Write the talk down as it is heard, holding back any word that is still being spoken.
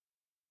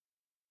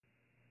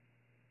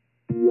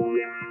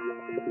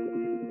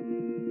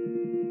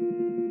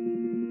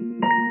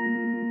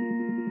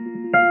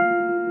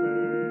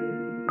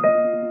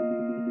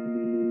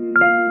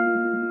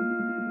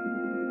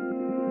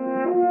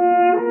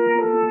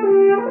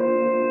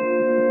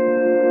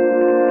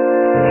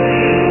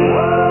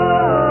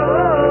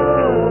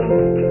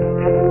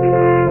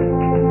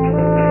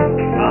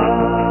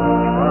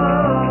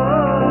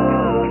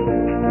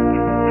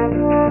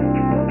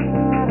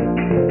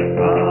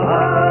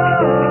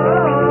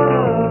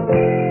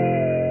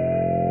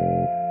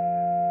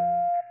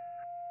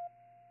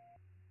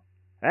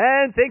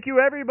And thank you,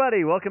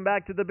 everybody. Welcome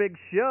back to the big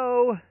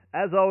show.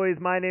 As always,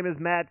 my name is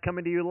Matt,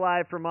 coming to you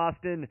live from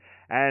Austin.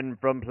 And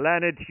from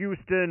planet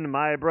Houston,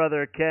 my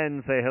brother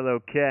Ken. Say hello,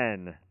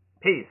 Ken.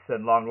 Peace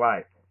and long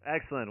life.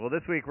 Excellent. Well,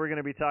 this week we're going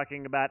to be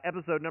talking about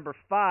episode number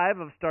 5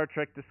 of Star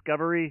Trek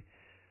Discovery,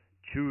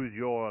 Choose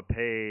Your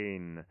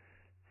Pain.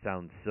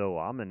 Sounds so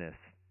ominous.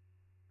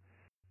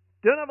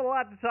 Don't have a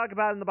lot to talk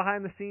about in the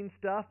behind-the-scenes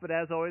stuff, but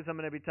as always, I'm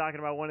going to be talking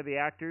about one of the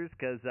actors,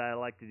 because I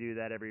like to do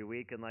that every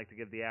week and like to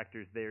give the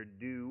actors their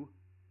due.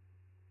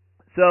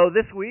 So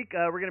this week,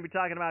 we're going to be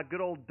talking about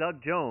good old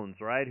Doug Jones,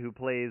 right, who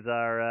plays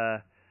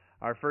our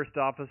first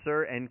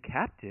officer and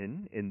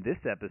captain in this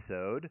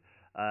episode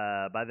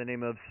by the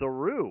name of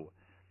Saru.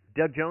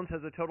 Doug Jones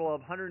has a total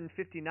of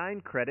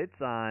 159 credits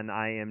on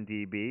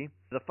IMDb.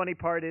 The funny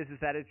part is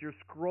that as you're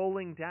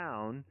scrolling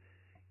down,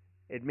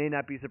 it may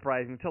not be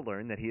surprising to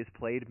learn that he has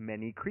played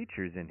many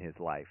creatures in his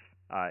life,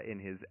 in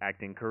his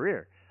acting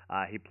career.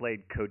 He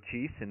played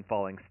Cochise in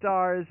Falling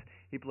Stars.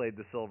 He played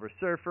the Silver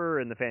Surfer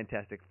in the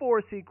Fantastic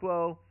Four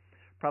sequel.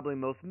 Probably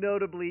most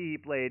notably, he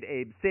played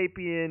Abe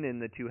Sapien in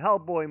the 2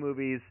 Hellboy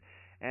movies.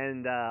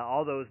 And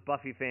all those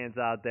Buffy fans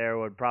out there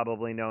would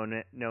probably know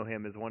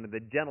him as one of the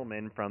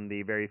gentlemen from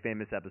the very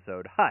famous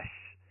episode Hush.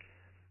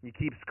 You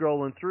keep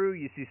scrolling through,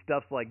 you see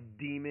stuff like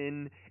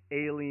Demon,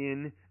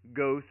 Alien,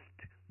 Ghost,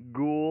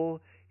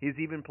 Ghoul. He's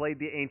even played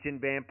the ancient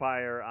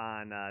vampire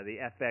on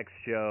the FX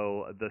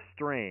show The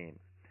Strain.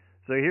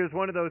 So here's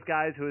one of those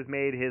guys who has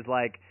made his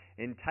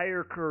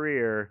entire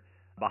career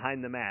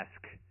behind the mask.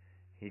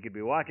 He could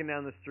be walking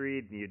down the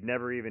street and you'd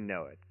never even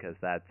know it, because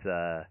that's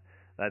the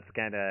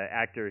kind of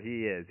actor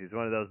he is. He's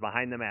one of those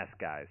behind the mask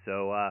guys.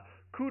 So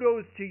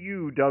kudos to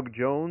you, Doug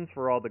Jones,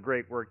 for all the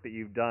great work that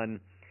you've done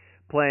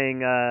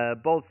playing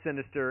both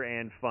sinister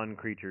and fun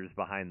creatures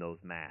behind those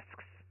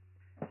masks.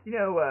 You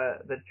know,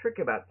 the trick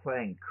about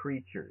playing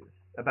creatures,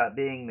 about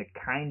being the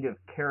kind of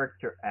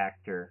character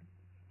actor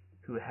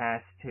who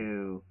has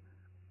to,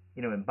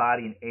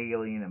 embody an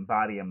alien,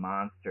 embody a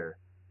monster,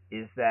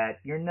 is that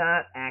you're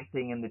not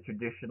acting in the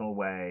traditional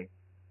way,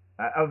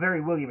 a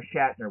very William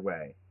Shatner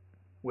way,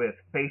 with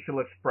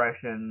facial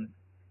expressions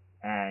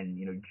and,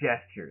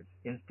 gestures.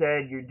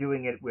 Instead, you're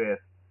doing it with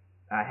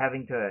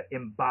having to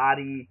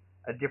embody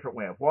a different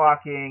way of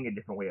walking, a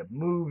different way of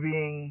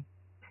moving.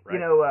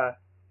 Right.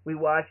 We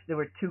watched, there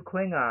were 2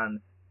 Klingons,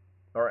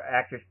 or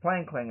actors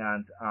playing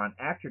Klingons, on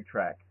After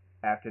Trek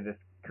after this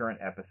current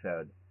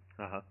episode.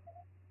 Uh-huh.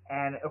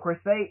 And, of course,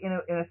 they, in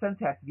a sense,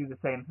 have to do the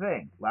same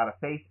thing. A lot of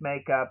face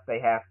makeup. They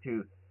have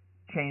to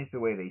change the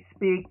way they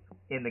speak.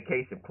 In the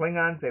case of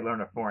Klingons, they learn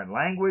a foreign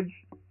language.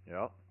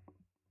 Yep.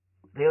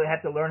 They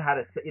have to learn how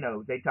to,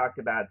 they talked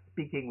about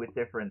speaking with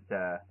different,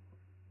 sounds,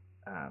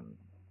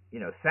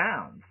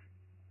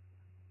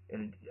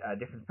 and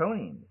different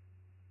phonemes.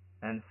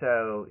 And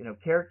so,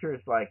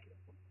 characters like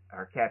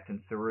our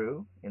Captain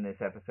Saru in this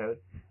episode,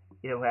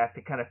 have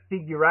to kind of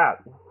figure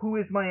out, who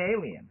is my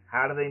alien?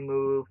 How do they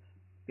move?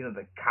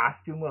 The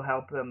costume will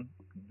help them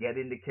get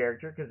into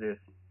character, because there's,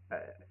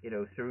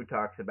 Saru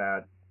talks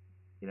about,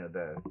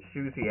 the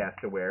shoes he has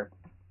to wear.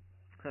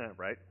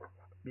 Right.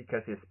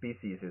 Because his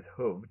species is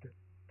hooved.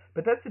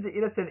 But that's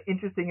an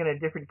interesting and a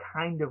different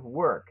kind of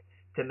work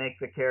to make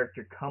the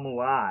character come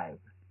alive,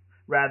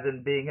 rather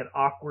than being an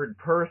awkward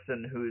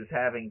person who's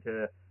having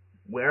to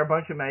wear a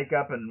bunch of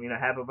makeup and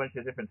have a bunch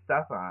of different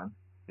stuff on.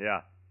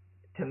 Yeah.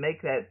 To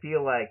make that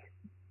feel like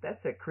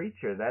that's a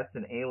creature, that's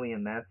an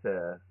alien, that's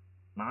a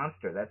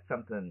monster, that's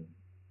something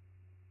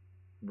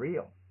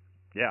real.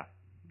 Yeah,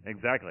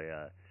 exactly.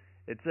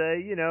 It's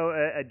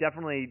a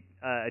definitely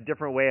a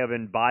different way of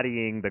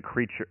embodying the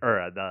creature,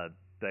 or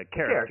the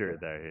character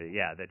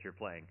that you're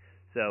playing.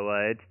 So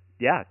it's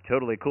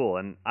totally cool.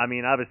 And I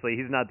mean, obviously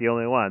he's not the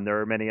only one. There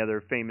are many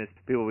other famous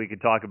people we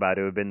could talk about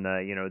who have been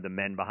the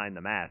men behind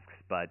the masks,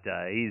 but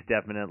he's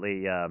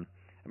definitely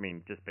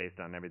just based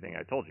on everything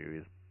I told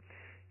you,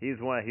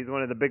 he's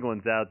one of the big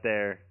ones out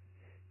there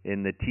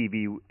in the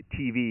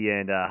TV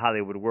and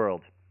Hollywood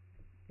world.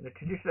 The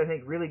tradition, I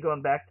think, really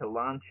going back to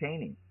Lon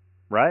Chaney.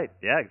 Right.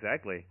 Yeah,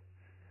 exactly.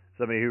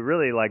 Somebody who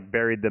really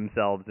buried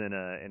themselves in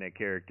a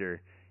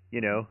character,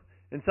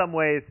 in some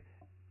ways,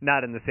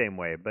 not in the same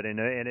way, but in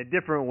a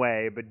different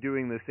way, but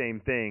doing the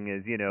same thing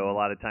as, a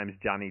lot of times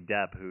Johnny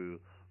Depp, who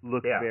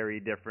looks very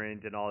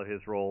different in all of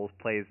his roles,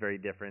 plays very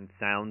different,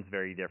 sounds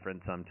very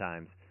different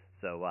sometimes.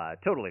 So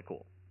totally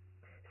cool.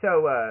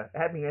 So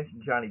having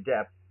mentioned Johnny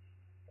Depp,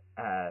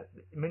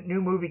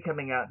 new movie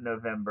coming out in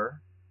November.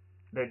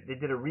 They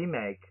did a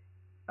remake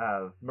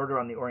of Murder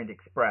on the Orient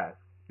Express.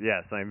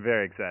 Yes, I'm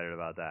very excited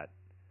about that.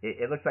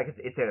 It looks like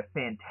it's a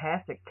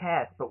fantastic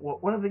cast, but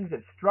one of the things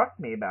that struck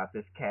me about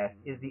this cast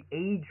is the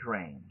age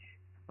range.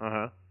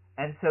 Uh-huh.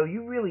 And so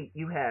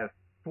you have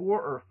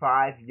 4 or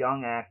 5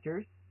 young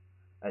actors.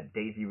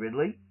 Daisy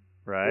Ridley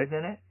is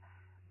in it.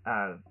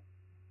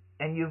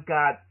 And you've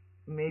got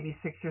maybe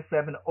 6 or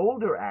 7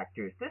 older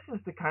actors. This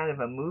is the kind of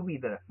a movie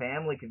that a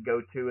family could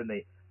go to, and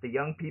the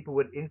young people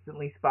would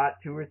instantly spot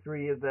 2 or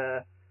 3 of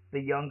the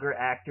younger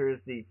actors.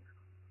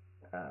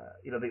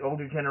 the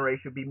older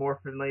generation would be more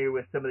familiar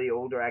with some of the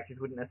older actors,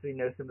 wouldn't necessarily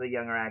know some of the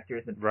younger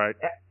actors, and right.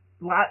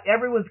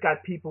 Everyone's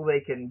got people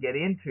they can get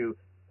into.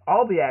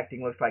 All the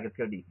acting looks like it's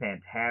going to be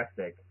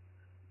fantastic.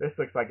 This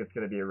looks like it's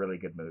going to be a really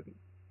good movie.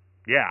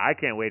 Yeah, I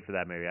can't wait for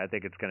that movie. I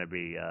think it's going to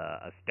be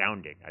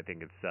astounding. I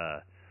think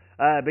it's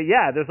but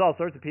yeah, there's all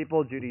sorts of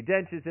people. Judi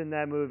Dench is in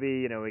that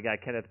movie. We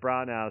got Kenneth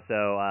Branagh.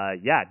 So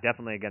yeah,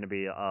 definitely going to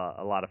be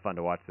a lot of fun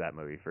to watch that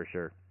movie for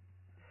sure.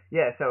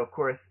 Yeah. So of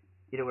course,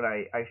 when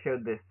I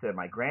showed this to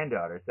my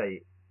granddaughters,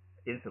 they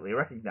instantly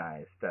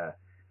recognized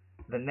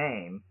the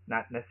name,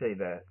 not necessarily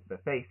the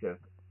face of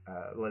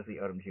Leslie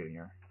Odom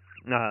Jr.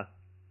 Uh-huh.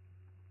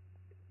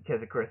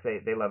 Because of course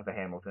they love the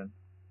Hamilton.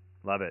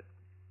 Love it.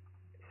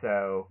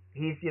 So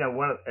he's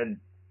one of, and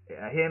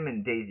him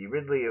and Daisy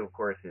Ridley, of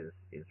course,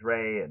 is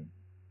Rey and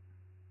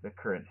the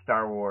current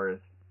Star Wars.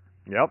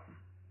 Yep.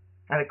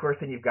 And of course,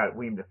 then you've got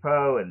Willem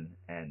Dafoe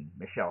and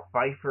Michelle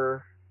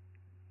Pfeiffer.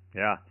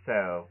 Yeah.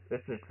 So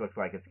this just looks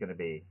like it's going to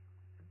be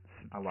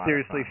a lot.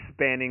 Seriously, of fun.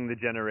 spanning the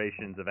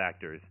generations of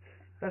actors.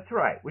 That's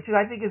right. Which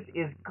I think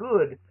is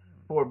good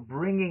for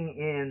bringing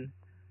in.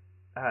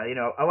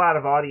 A lot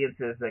of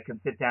audiences that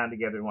can sit down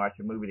together and watch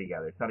a movie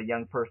together. It's not a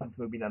young person's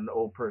movie, not an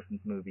old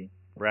person's movie.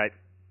 Right,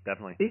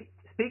 definitely.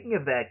 Speaking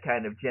of that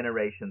kind of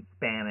generation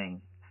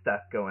spanning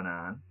stuff going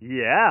on.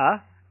 Yeah.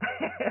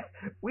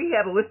 We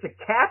had a list of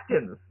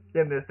captains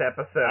in this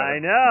episode. I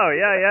know,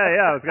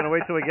 yeah. I was going to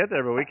wait till we get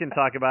there, but we can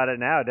talk about it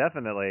now,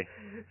 definitely.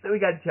 So we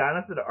got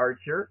Jonathan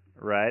Archer.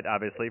 Right,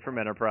 obviously from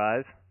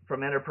Enterprise.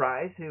 From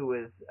Enterprise, who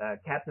was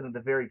captain of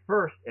the very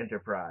first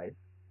Enterprise.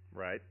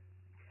 Right.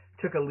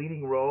 Took a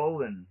leading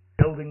role in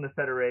building the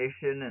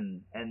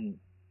Federation and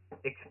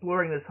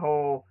exploring this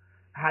whole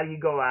how do you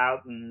go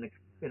out and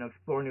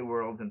explore new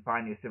worlds and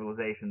find new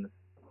civilizations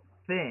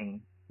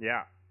thing.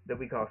 Yeah. That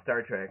we call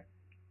Star Trek.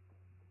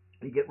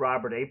 You get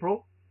Robert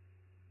April,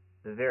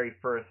 the very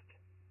first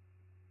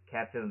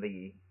captain of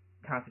the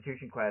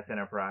Constitution class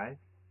Enterprise.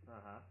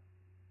 Uh-huh.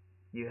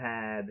 You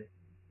had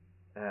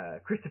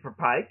Christopher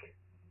Pike,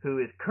 who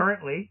is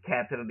currently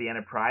captain of the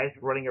Enterprise,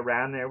 running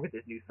around there with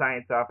his new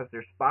science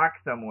officer Spock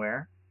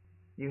somewhere.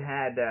 You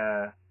had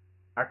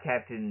our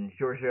Captain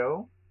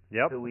Georgiou,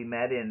 who we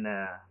met in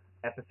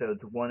episodes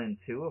 1 and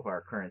 2 of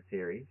our current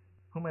series.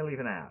 Who am I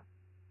leaving out?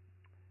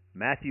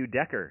 Matthew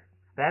Decker.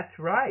 That's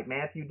right,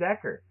 Matthew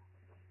Decker,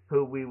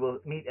 who we will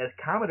meet as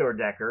Commodore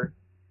Decker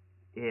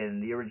in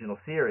the original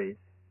series.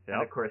 Yep.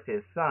 And, of course,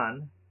 his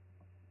son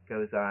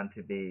goes on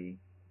to be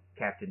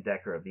Captain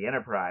Decker of the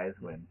Enterprise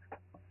when...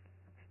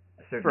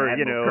 For,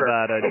 Admiral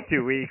about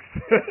 2 weeks.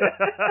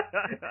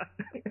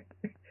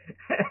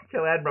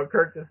 Until Admiral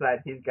Kirk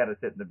decides he's got to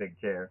sit in the big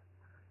chair.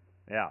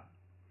 Yeah.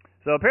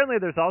 So apparently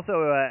there's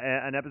also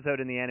an episode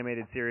in the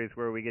animated series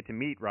where we get to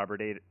meet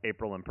Robert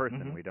April in person.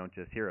 Mm-hmm. We don't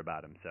just hear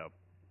about him. So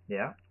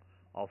yeah.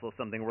 Also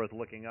something worth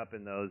looking up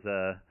in those,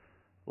 a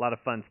lot of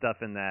fun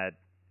stuff in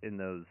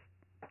those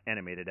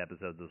animated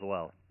episodes as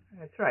well.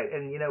 That's right.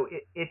 And,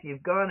 if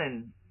you've gone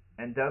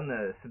and done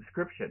the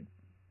subscription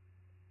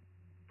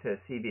to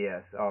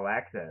CBS All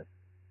Access,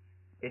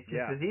 it's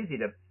just as easy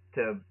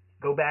to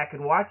go back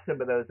and watch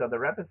some of those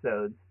other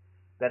episodes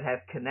that have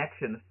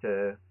connections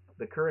to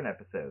the current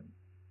episode.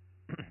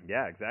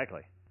 Yeah,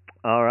 exactly.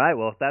 All right,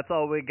 well, if that's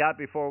all we got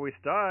before we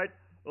start,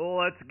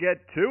 let's get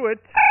to it.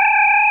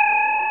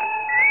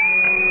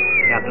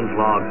 Captain's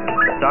log.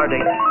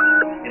 Stardate.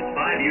 It's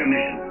 5-year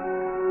mission.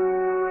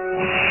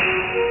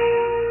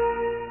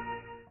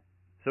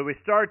 So we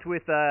start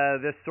with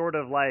this sort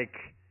of like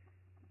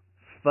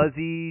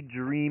fuzzy,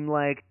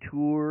 dreamlike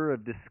tour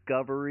of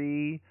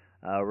discovery.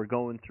 We're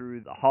going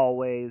through the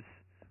hallways.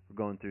 We're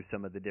going through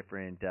some of the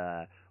different...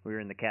 we're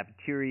in the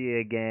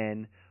cafeteria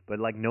again, but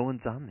like no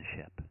one's on the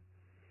ship.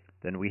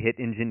 Then we hit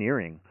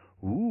engineering.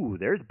 Ooh,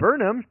 there's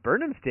Burnham.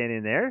 Burnham's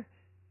standing there.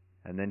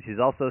 And then she's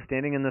also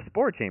standing in the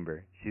spore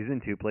chamber. She's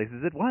in 2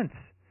 places at once.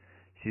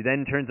 She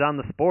then turns on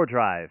the spore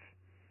drive.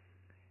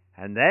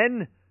 And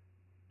then,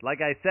 like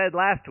I said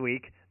last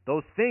week,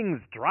 those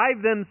things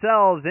drive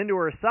themselves into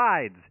her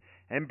sides.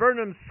 And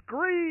Burnham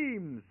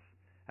screams.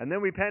 And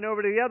then we pan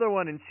over to the other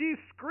one, and she's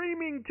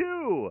screaming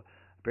too.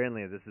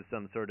 Apparently this is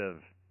some sort of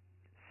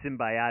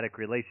symbiotic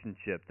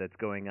relationship that's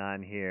going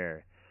on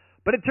here.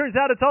 But it turns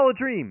out it's all a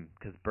dream,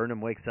 because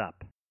Burnham wakes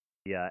up.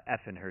 The F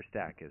in her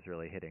stack is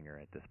really hitting her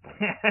at this point.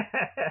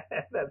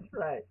 That's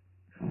right.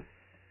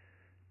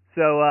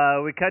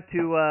 So we cut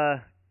to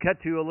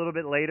a little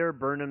bit later.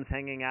 Burnham's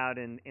hanging out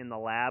in the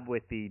lab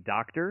with the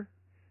doctor.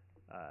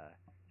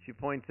 She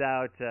points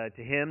out to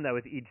him that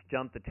with each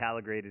jump, the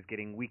Tardigrade is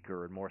getting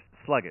weaker and more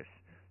sluggish.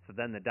 So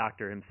then the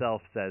doctor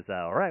himself says,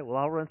 all right, well,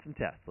 I'll run some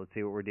tests. Let's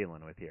see what we're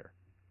dealing with here.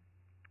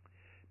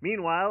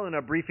 Meanwhile, in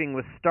a briefing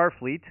with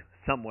Starfleet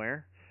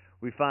somewhere,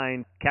 we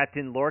find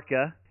Captain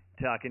Lorca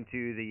talking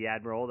to the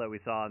admiral that we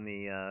saw in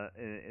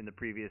the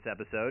previous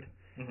episode.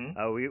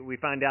 Mm-hmm. We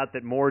find out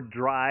that more of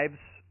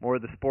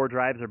the spore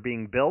drives are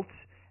being built,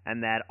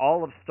 and that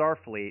all of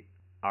Starfleet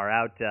are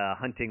out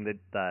hunting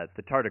the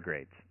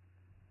Tardigrades.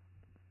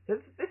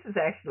 This is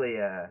actually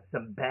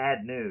some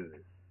bad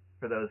news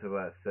for those of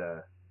us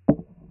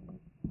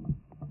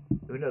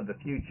who know the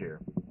future.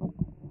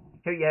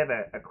 Here you have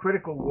a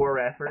critical war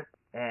effort,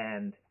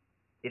 and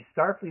if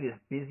Starfleet is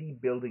busy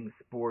building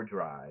spore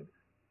drives,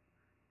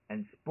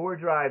 and spore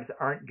drives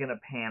aren't going to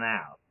pan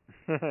out.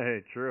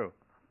 True.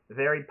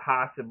 Very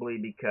possibly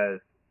because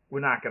we're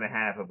not going to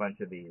have a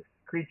bunch of these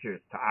creatures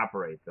to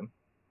operate them.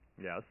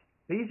 Yes.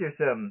 These are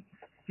some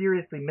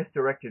seriously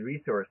misdirected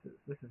resources.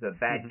 This is a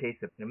bad case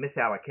of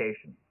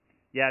misallocation.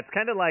 Yeah, it's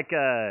kind of like,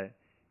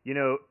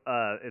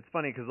 it's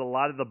funny because a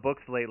lot of the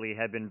books lately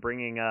have been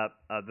bringing up,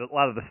 a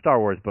lot of the Star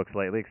Wars books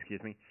lately,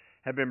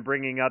 have been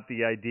bringing up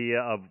the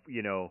idea of,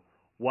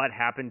 what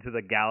happened to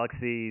the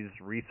galaxy's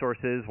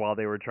resources while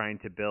they were trying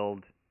to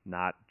build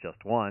not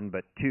just one,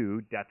 but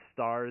two Death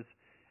Stars,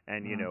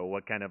 and,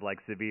 what kind of,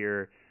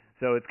 severe...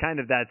 So it's kind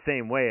of that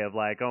same way of,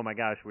 oh my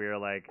gosh, we are,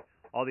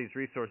 all these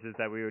resources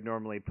that we would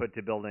normally put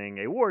to building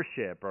a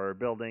warship or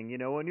building,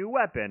 a new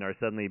weapon are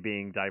suddenly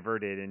being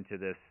diverted into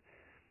this,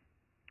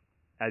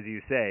 as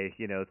you say,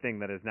 thing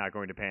that is not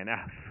going to pan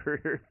out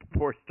for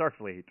poor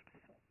Starfleet.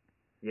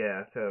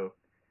 Yeah, so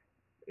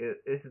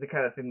this is the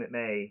kind of thing that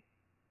may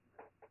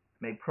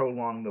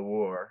prolong the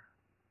war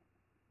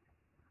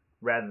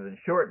rather than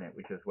shorten it,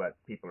 which is what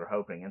people are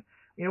hoping. And,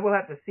 we'll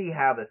have to see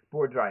how the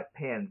spore drive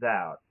pans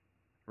out.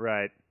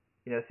 Right.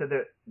 So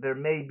there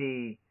may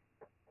be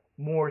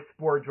more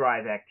spore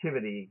drive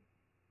activity,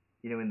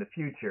 in the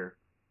future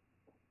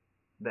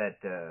that,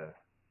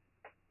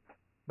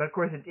 but of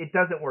course it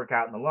doesn't work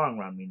out in the long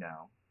run, we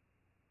know.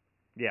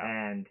 Yeah.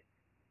 And,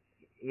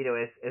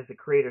 as the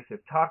creators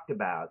have talked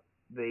about,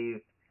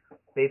 they've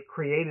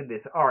created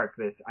this arc,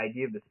 this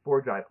idea of the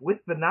spore drive, with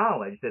the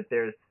knowledge that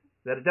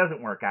it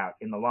doesn't work out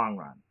in the long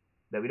run,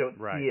 that we don't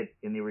see it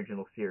in the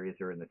original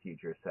series or in the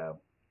future. So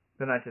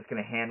they're not just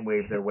going to hand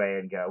wave their way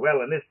and go,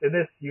 well, in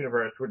this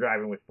universe we're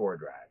driving with spore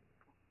drive.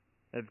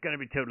 It's going to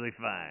be totally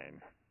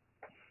fine.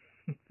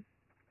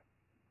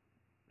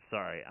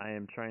 Sorry, I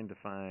am trying to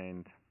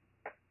find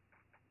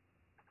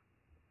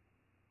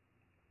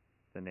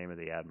the name of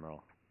the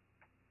admiral.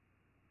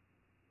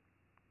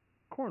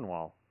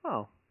 Cornwall.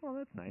 Oh, well,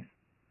 that's nice.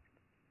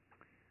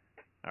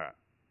 All right.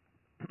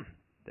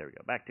 There we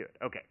go. Back to it.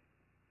 Okay.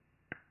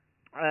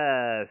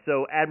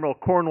 So Admiral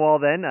Cornwall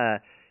then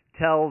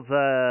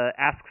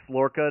asks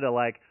Lorca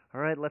to, all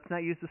right, let's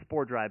not use the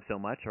spore drive so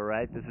much, all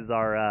right? This is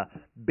our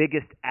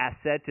biggest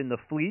asset in the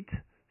fleet,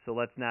 so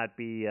let's not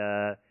be,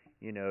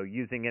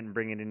 using it and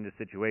bringing it into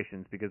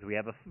situations, because we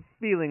have a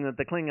feeling that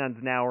the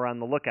Klingons now are on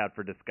the lookout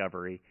for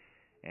Discovery,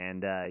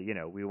 and,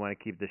 we want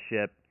to keep the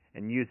ship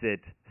and use it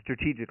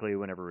strategically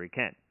whenever we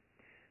can.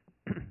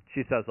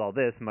 She says all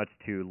this, much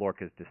to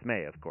Lorca's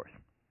dismay, of course.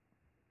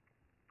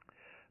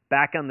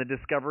 Back on the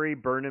Discovery,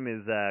 Burnham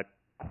is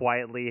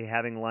quietly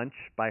having lunch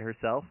by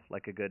herself,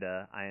 like a good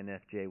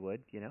INFJ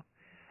would,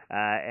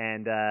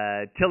 and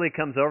Tilly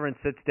comes over and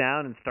sits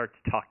down and starts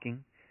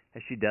talking,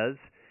 as she does.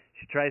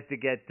 She tries to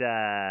get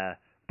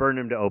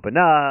Burnham to open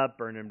up.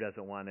 Burnham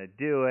doesn't want to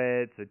do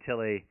it, so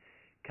Tilly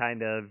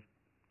kind of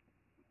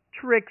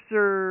tricks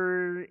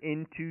her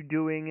into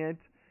doing it.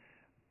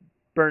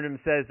 Burnham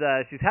says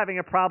she's having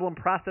a problem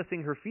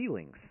processing her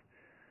feelings.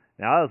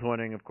 Now, I was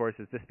wondering, of course,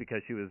 is this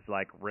because she was,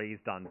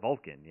 raised on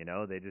Vulcan,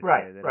 They just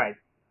right.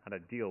 how to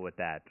deal with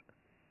that.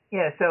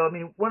 Yeah, so,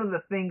 one of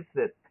the things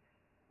that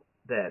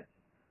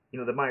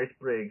the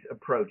Myers-Briggs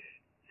approach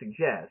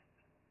suggests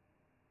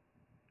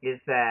is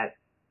that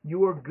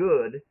you are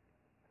good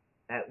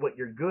at what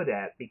you're good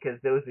at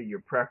because those are your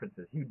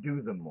preferences. You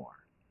do them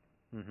more.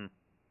 Mm-hmm.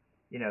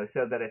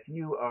 So that if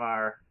you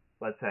are,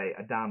 let's say,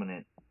 a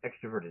dominant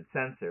extroverted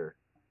sensor,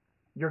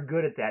 you're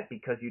good at that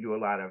because you do a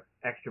lot of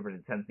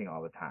extroverted sensing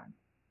all the time.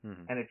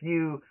 Mm-hmm. And if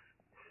you,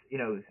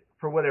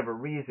 for whatever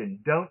reason,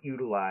 don't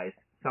utilize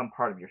some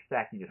part of your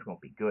stack, you just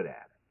won't be good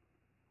at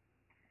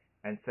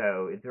it. And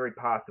so it's very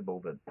possible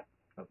that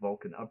a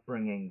Vulcan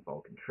upbringing,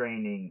 Vulcan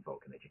training,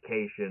 Vulcan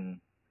education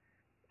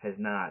has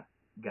not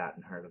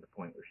gotten her to the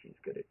point where she's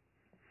good at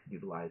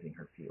utilizing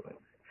her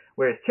feelings.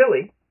 Whereas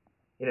Tilly,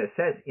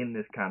 says in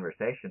this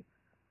conversation,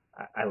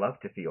 I love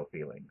to feel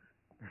feelings.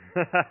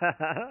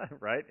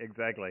 Right,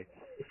 exactly.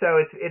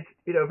 So it's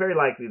very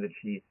likely that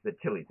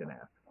Tilly's an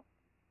F.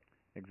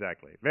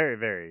 Exactly. Very,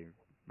 very,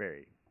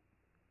 very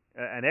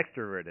an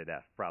extroverted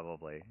F,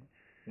 probably.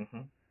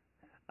 Mm-hmm.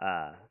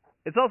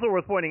 It's also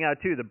worth pointing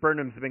out too that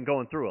Burnham's been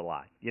going through a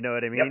lot. You know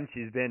what I mean? Yep.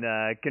 She's been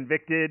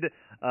convicted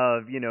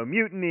of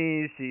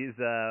mutinies. She's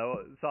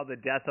saw the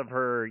death of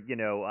her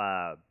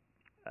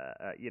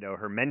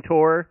her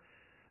mentor.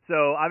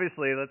 So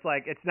obviously,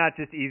 it's not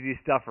just easy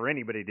stuff for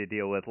anybody to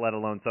deal with, let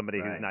alone somebody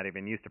who's not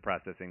even used to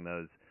processing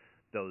those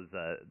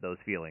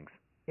feelings.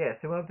 Yeah.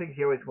 So one of the things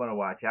you always want to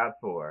watch out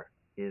for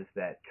is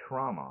that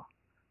trauma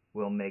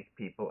will make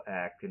people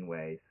act in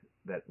ways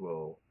that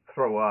will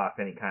throw off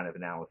any kind of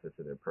analysis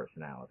of their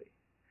personality,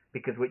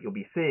 because what you'll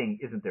be seeing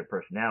isn't their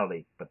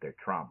personality, but their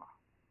trauma.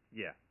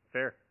 Yeah,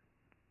 fair.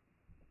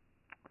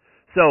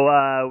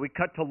 So we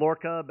cut to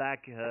Lorca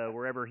back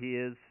wherever he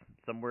is,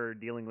 somewhere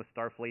dealing with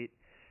Starfleet.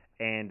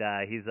 And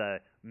he's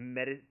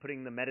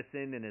putting the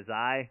medicine in his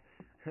eye.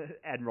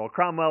 Admiral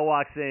Cromwell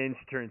walks in.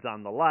 She turns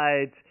on the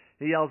lights.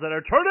 He yells at her,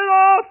 "Turn it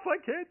off! I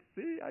can't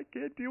see. I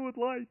can't deal with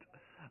light."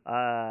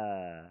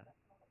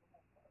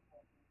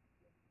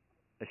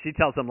 She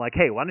tells him, like,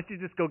 "Hey, why don't you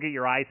just go get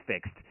your eyes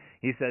fixed?"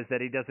 He says that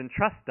he doesn't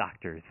trust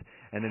doctors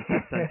and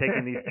insists on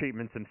taking these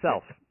treatments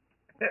himself.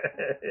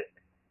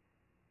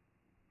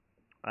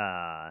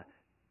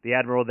 The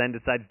Admiral then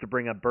decides to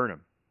bring up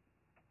Burnham.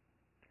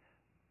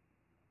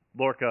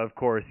 Lorca, of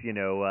course,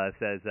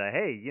 says,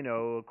 "Hey,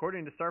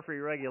 according to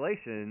Starfleet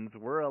regulations,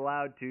 we're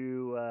allowed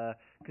to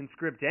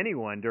conscript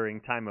anyone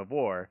during time of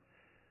war."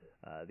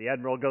 The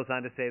Admiral goes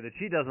on to say that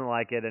she doesn't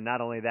like it, and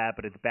not only that,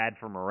 but it's bad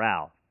for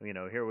morale.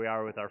 Here we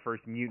are with our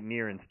first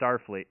mutineer in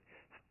Starfleet,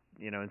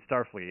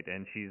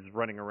 and she's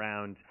running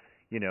around,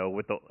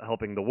 with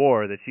helping the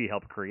war that she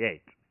helped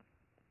create.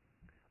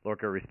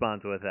 Lorca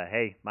responds with,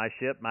 "Hey, my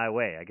ship, my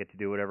way. I get to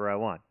do whatever I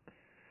want."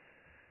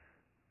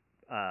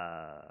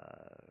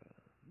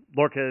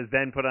 Lorca is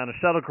then put on a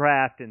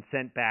shuttlecraft and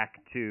sent back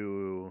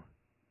to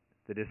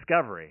the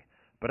Discovery.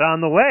 But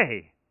on the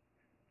way,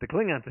 the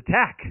Klingons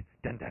attack.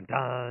 Dun dun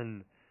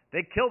dun.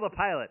 They kill the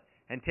pilot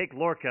and take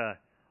Lorca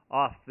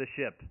off the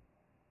ship,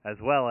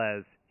 as well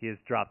as he has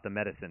dropped the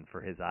medicine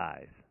for his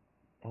eyes.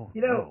 Oh,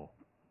 no.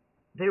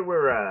 There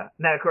were,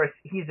 now of course,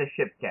 he's a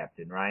ship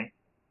captain, right?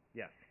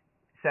 Yes.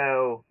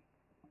 So,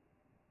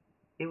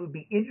 it would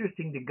be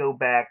interesting to go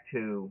back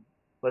to,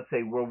 let's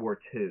say, World War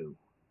II,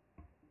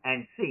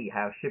 and see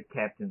how ship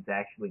captains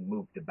actually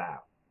moved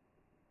about.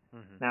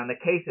 Mm-hmm. Now, in the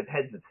case of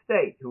heads of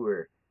state, who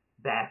are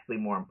vastly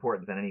more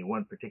important than any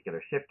one particular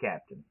ship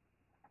captain,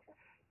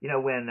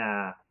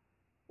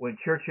 when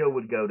Churchill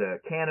would go to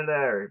Canada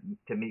or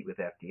to meet with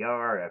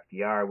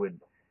FDR would,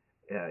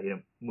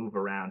 move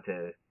around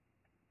to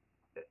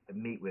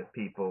meet with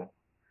people.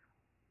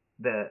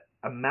 The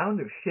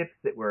amount of ships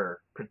that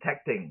were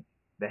protecting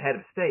the head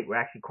of state were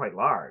actually quite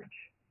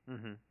large.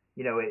 Mm-hmm.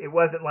 It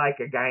wasn't like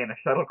a guy in a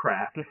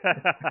shuttlecraft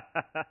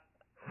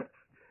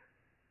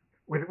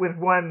with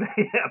one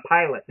a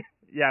pilot.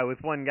 Yeah,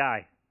 with one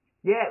guy.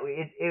 Yeah,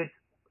 it's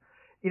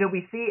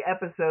we see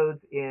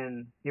episodes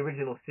in the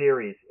original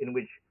series in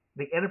which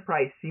the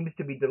Enterprise seems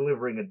to be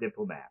delivering a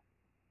diplomat,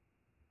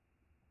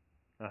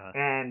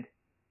 and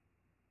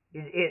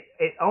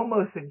it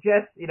almost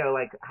suggests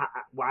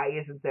why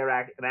isn't there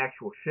an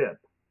actual ship,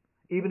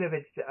 even if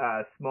it's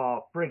a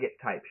small frigate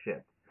type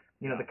ship.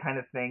 The kind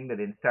of thing that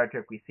in Star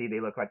Trek we see, they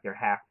look like they're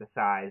half the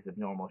size of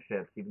normal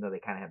ships, even though they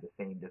kind of have the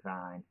same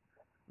design.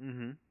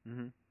 Mm-hmm.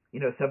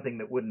 Mm-hmm. Something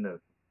that wouldn't have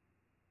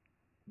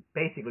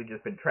basically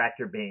just been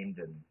tractor beamed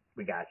and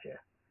we got you.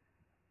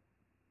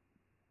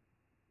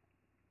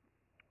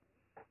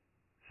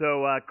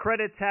 So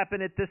credits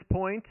happen at this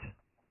point.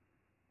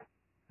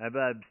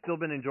 I've still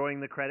been enjoying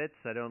the credits.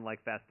 I don't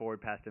fast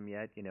forward past them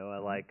yet. I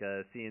like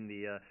seeing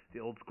the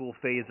old school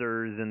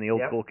phasers and the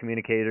old school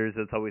communicators.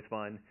 It's always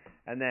fun.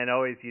 And then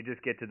always you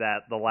just get to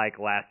the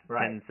last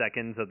 10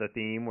 seconds of the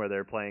theme where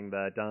they're playing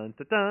the dun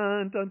dun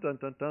dun dun dun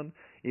dun dun.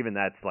 Even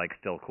that's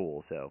still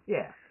cool. So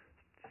yeah,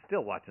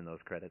 still watching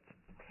those credits.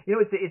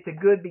 It's a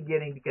good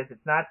beginning because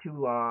it's not too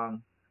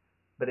long,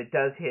 but it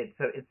does hit.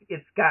 So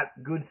it's got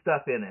good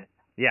stuff in it.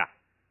 Yeah,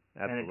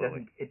 absolutely.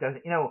 And it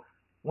doesn't.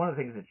 One of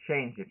the things that's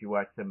changed if you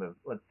watch some of,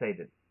 let's say,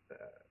 the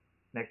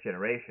Next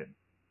Generation,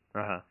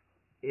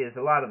 is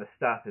a lot of the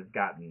stuff has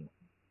gotten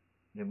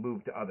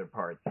moved to other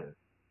parts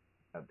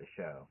of the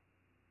show.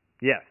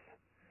 Yes.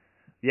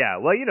 Yeah.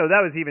 Well,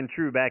 that was even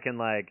true back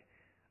in I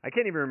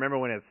can't even remember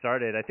when it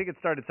started. I think it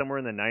started somewhere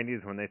in the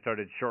 90s when they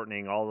started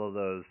shortening all of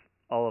those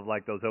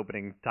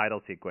opening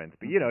title sequence.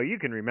 But you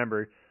can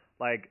remember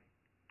The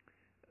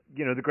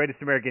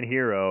Greatest American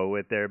Hero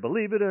with their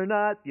 "Believe It or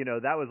Not."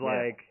 That was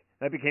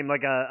that became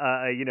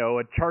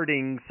a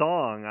charting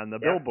song on the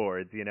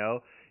billboards. You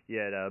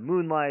had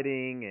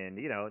Moonlighting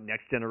and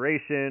Next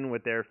Generation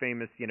with their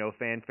famous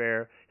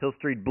fanfare, Hill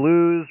Street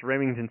Blues,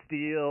 Remington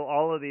Steele,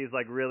 all of these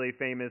really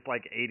famous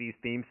 80s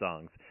theme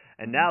songs.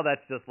 And now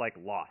that's just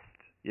lost.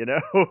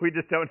 We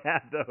just don't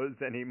have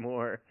those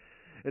anymore.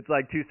 It's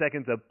 2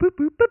 seconds of boop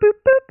boop boop boop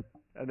boop,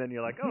 and then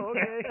you're like, oh,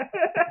 okay,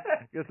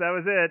 guess that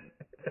was it.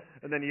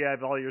 And then you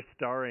have all your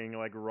starring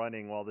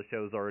running while the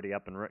show's already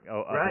up and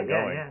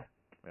going.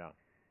 Yeah.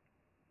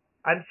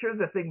 I'm sure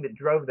the thing that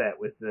drove that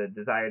was the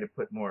desire to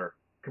put more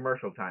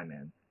commercial time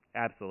in.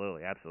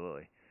 Absolutely.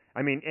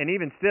 I mean, and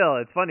even still,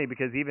 it's funny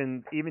because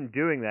even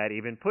doing that,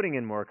 even putting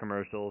in more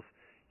commercials,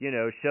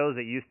 shows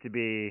that used to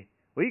be.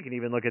 Well, you can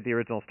even look at the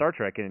original Star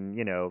Trek in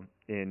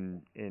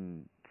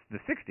the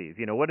 60s.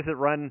 What does it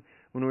run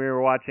when we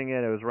were watching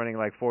it? It was running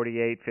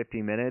 48,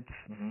 50 minutes.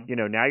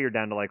 Mm-hmm. Now you're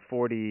down to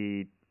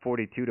 40,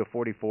 42 to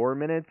 44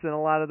 minutes in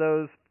a lot of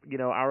those,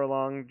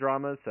 hour-long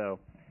dramas. So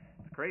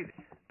it's crazy.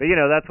 But,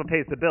 that's what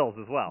pays the bills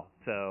as well.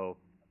 So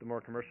the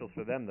more commercials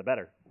for them, the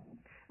better.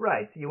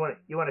 Right. So you want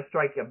to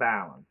strike a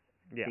balance.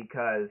 Yeah.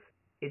 Because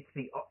it's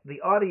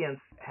the audience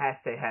has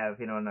to have,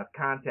 enough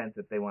content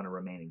that they want to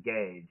remain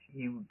engaged.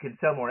 You can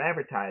sell more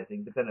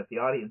advertising, but then if the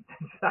audience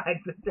decides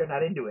that they're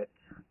not into it.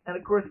 And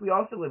of course, we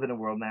also live in a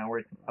world now where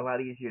it's a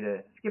lot easier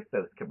to skip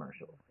those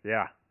commercials.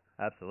 Yeah,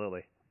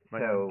 absolutely.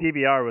 So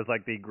DVR was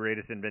like the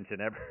greatest invention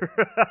ever.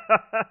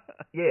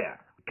 yeah.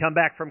 Come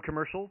back from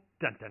commercial.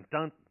 Dun dun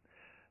dun.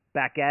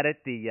 Back at it.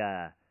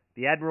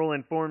 The admiral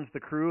informs the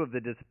crew of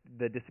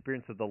the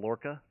disappearance of the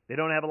Lorca. They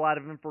don't have a lot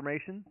of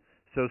information,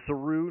 so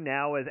Saru,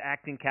 now as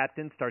acting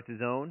captain, starts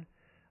his own.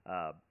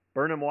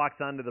 Burnham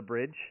walks onto the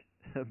bridge,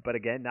 but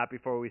again, not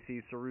before we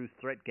see Saru's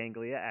threat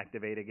ganglia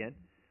activate again.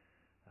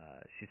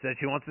 She says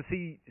she wants to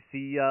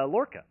see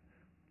Lorca.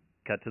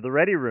 Cut to the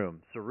ready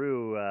room.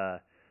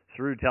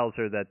 Saru tells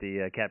her that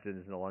the captain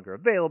is no longer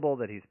available,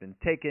 that he's been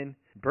taken.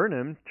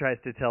 Burnham tries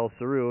to tell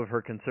Saru of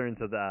her concerns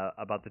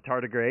about the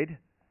tardigrade.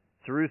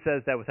 Saru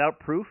says that without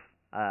proof,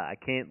 I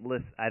can't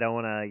listen. I don't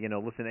want to,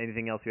 listen to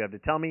anything else you have to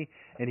tell me.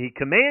 And he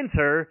commands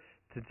her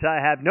to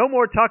have no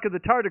more talk of the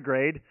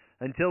tardigrade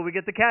until we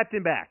get the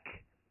captain back.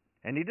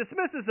 And he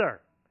dismisses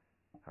her.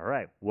 All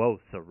right. Whoa,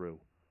 Saru.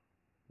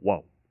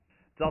 Whoa.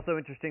 It's also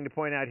interesting to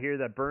point out here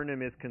that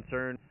Burnham is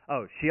concerned.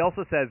 Oh, she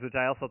also says, which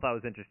I also thought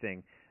was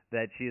interesting,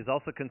 that she is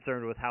also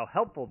concerned with how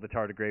helpful the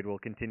tardigrade will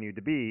continue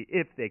to be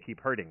if they keep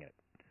hurting it.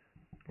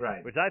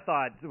 Right. Which I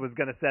thought was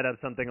going to set up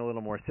something a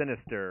little more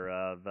sinister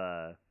of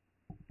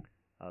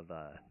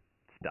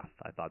stuff.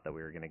 I thought that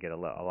we were going to get a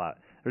lot.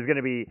 There's going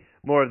to be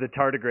more of the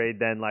tardigrade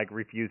than like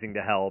refusing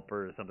to help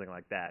or something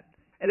like that.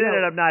 It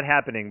ended up not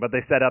happening, but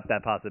they set up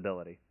that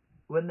possibility.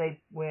 When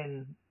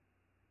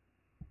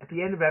at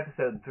the end of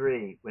episode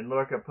 3, when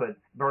Lorca puts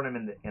Burnham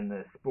in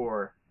the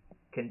spore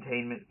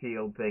containment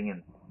field thing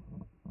and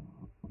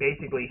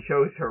basically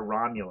shows her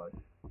Romulus,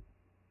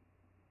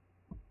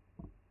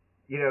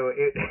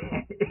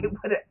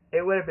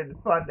 it would have been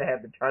fun to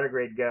have the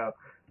tardigrade go,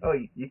 oh,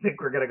 you think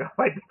we're gonna go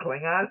fight the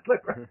Klingons?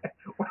 Look,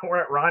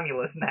 we're at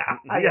Romulus now.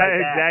 Yeah,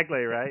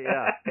 exactly, right?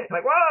 Yeah.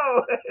 Like,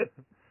 whoa.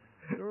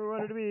 Where we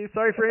wanted to be.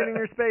 Sorry for ending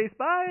your space.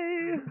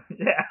 Bye.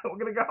 Yeah, we're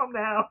gonna go home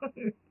now.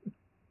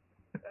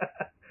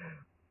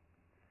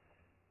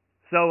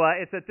 So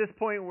it's at this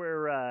point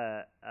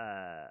where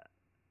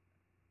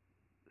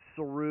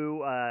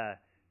Saru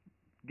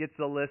gets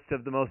the list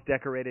of the most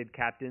decorated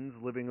captains,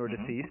 living or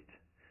deceased.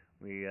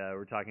 We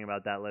were talking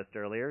about that list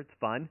earlier. It's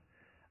fun.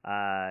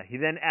 He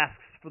then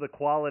asks for the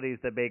qualities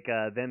that make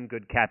them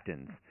good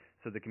captains.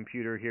 So the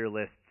computer here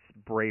lists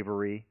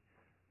bravery,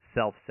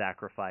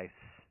 self-sacrifice,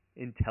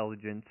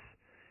 intelligence,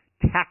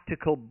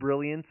 tactical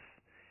brilliance,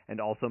 and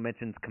also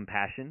mentions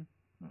compassion,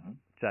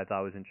 which I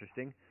thought was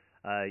interesting.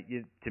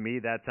 To me,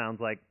 that sounds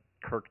like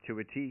Kirk to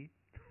a T.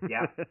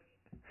 Yeah.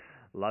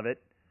 Love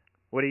it.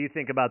 What do you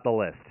think about the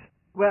list?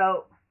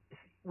 Well,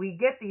 we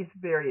get these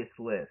various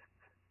lists,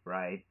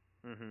 right?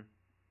 Mm-hmm.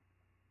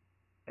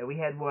 And we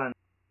had one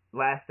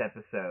last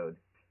episode.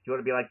 Do you want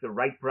to be like the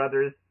Wright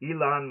brothers,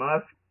 Elon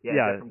Musk?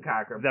 Yeah, from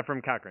Cochrane.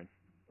 From Cochrane.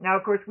 Now,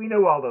 of course, we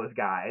know all those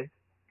guys,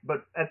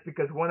 but that's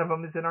because one of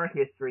them is in our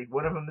history,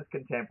 one of them is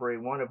contemporary,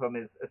 one of them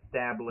is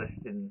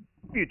established in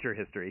future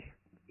history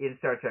in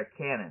Star Trek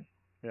canon.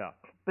 Yeah.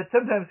 But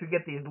sometimes we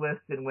get these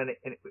lists, and when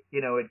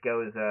it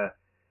goes,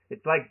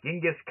 it's like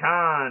Genghis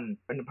Khan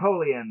or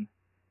Napoleon,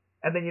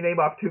 and then you name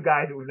off two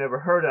guys that we've never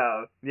heard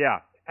of. Yeah.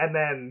 And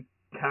then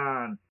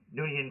Khan,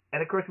 Noonien,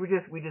 and of course we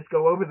just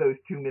go over those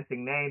two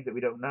missing names that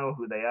we don't know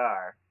who they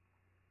are.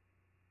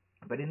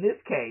 But in this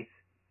case,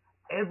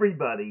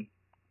 everybody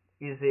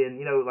is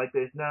in, like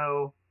there's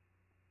no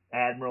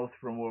admirals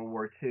from World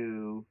War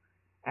II,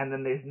 and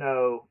then there's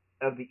no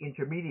of the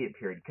intermediate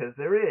period, because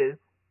there is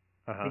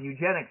the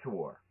eugenics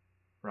war,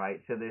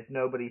 right? So there's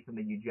nobody from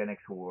the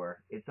eugenics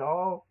war. It's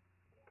all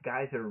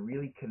guys that are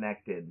really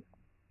connected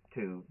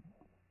to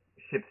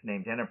ships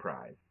named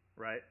Enterprise.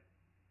 Right.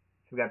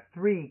 So we got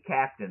 3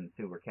 captains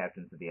who were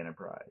captains of the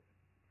Enterprise.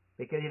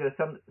 Because,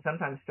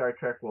 sometimes Star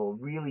Trek will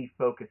really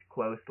focus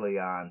closely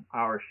on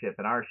our ship,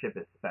 and our ship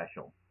is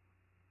special.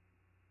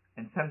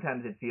 And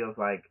sometimes it feels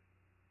like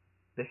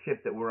the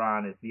ship that we're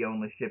on is the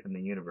only ship in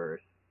the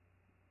universe.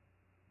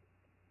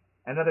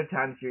 And other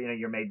times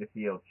you're made to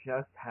feel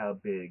just how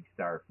big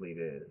Starfleet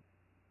is.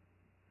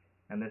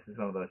 And this is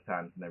one of those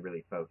times when they're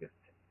really focused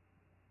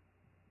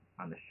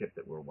on the ship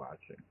that we're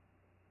watching.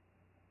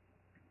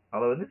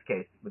 Although in this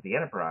case, with the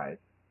Enterprise,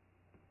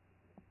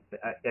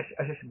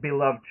 a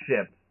beloved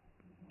ship.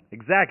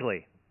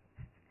 Exactly.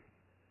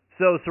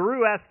 So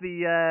Saru asked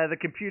the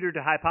computer to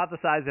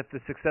hypothesize if the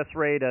success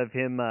rate of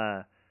him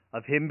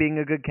being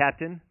a good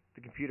captain.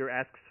 The computer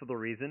asks for the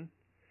reason.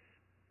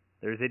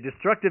 There's a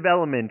destructive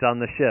element on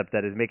the ship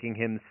that is making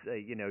him,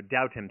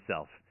 doubt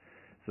himself.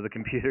 So the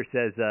computer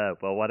says,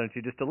 well, why don't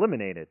you just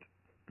eliminate it?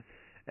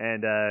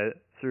 And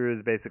Saru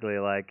is basically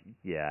like,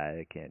 yeah,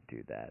 I can't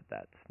do that.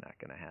 That's not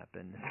going to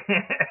happen.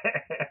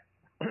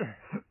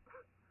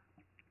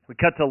 We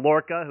cut to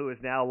Lorca, who is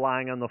now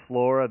lying on the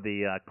floor of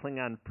the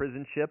Klingon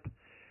prison ship.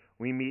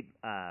 We meet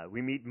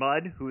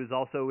Mudd, who is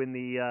also in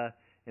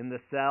the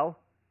cell.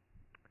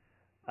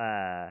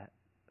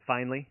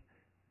 Finally,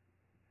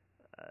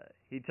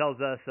 he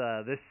tells us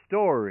this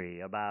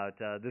story about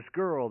this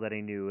girl that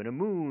he knew and a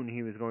moon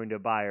he was going to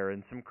buy her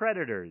and some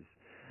creditors.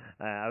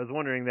 I was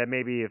wondering that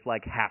maybe if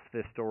like half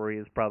this story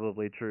is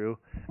probably true.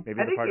 Maybe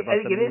I think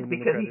it is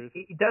because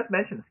he does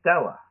mention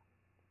Stella.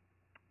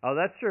 Oh,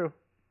 that's true.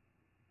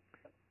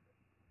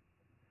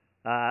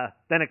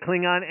 Then a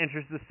Klingon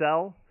enters the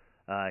cell.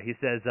 He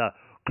says,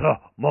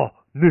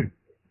 "Kla-ma-ni."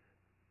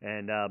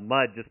 And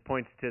Mudd just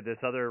points to this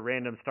other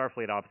random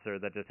Starfleet officer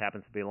that just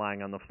happens to be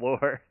lying on the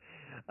floor.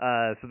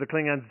 So the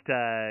Klingons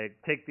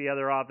take the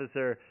other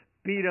officer,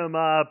 beat him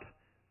up,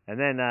 and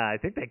then I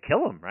think they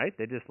kill him, right?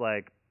 They just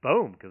like,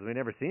 boom, because we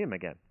never see him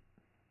again.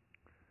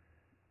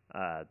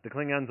 The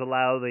Klingons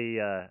allow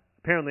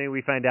apparently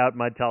we find out,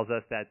 Mudd tells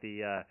us that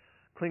the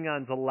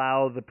Klingons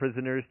allow the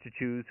prisoners to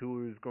choose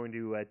who is going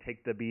to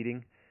take the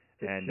beating.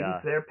 And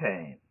choose their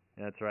pain.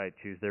 That's right,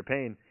 choose their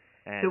pain.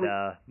 And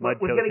So Mudd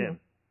chose him.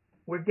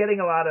 We're getting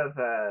a lot of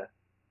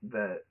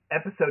the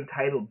episode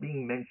title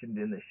being mentioned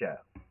in the show.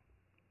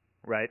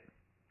 Right.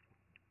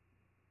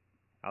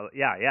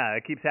 Yeah,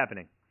 it keeps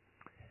happening.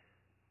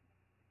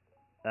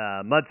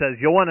 Mudd says,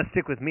 "You'll want to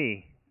stick with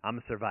me. I'm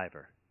a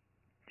survivor.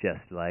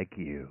 Just like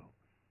you."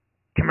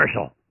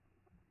 Commercial.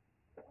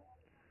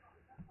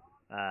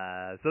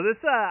 So this,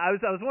 I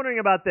was wondering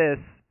about this.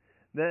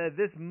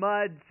 This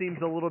Mudd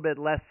seems a little bit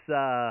less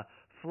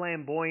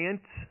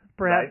flamboyant,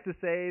 perhaps to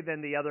say,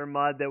 than the other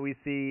Mudd that we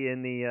see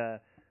in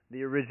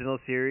the original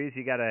series.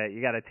 You got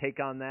a take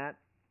on that?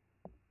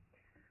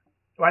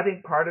 Well, I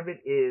think part of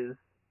it is,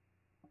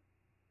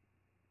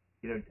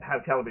 how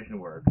television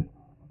works.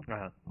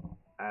 Uh-huh.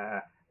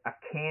 A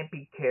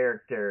campy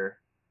character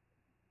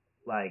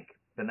like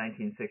the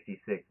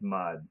 1966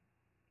 Mudd,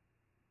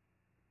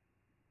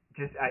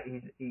 just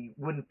he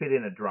wouldn't fit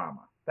in a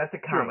drama. That's a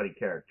comedy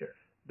character.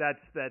 That's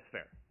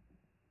fair.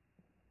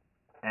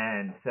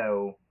 And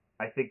so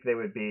I think they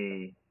would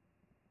be.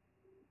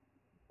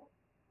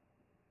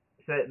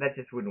 So that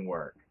just wouldn't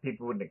work.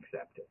 People wouldn't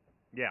accept it.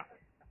 Yeah.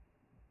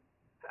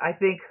 I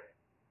think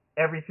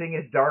everything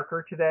is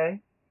darker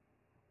today.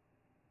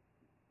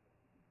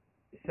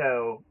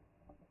 So,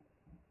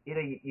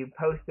 you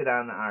posted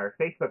on our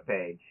Facebook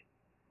page,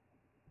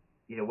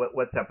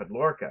 what's up with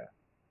Lorca.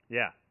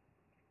 Yeah.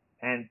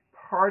 And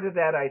part of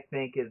that, I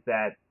think, is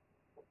that,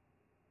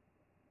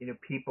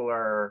 people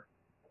are,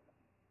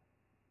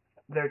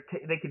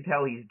 they can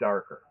tell he's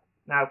darker.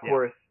 Now, of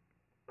course,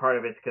 part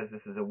of it's because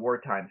this is a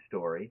wartime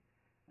story.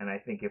 And I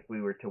think if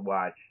we were to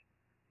watch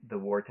the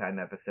wartime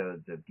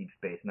episodes of Deep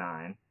Space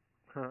Nine,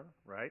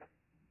 right?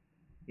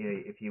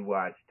 If you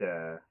watched,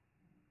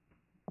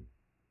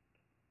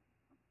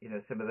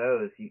 some of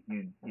those,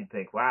 you'd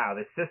think, wow,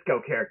 this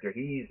Cisco character,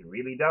 he's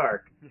really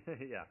dark.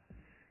 Yeah.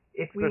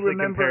 If we Especially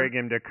remember, comparing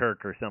him to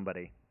Kirk or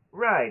somebody.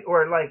 Right,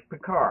 or like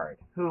Picard,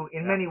 who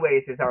in many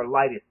ways is our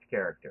lightest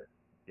character.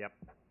 Yep.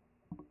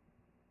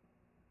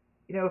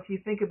 If you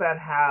think about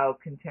how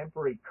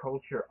contemporary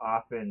culture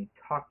often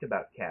talked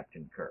about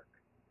Captain Kirk,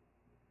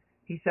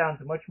 he sounds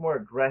much more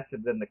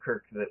aggressive than the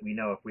Kirk that we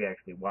know if we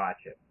actually watch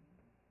him.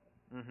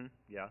 Mm-hmm.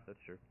 Yeah, that's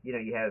true.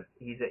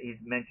 He's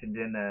mentioned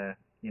in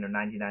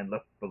 99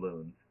 Luft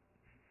Balloons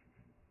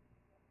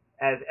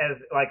as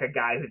like a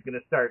guy who's going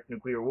to start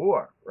nuclear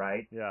war,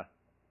 right? Yeah.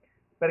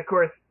 But of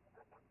course,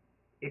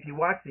 if you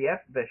watch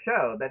the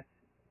show,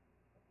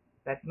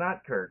 that's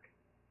not Kirk.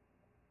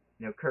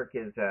 Kirk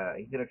is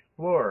he's an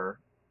explorer.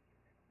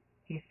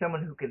 He's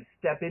someone who can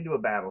step into a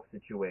battle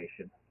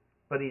situation,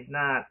 but he's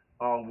not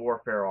all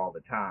warfare all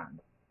the time.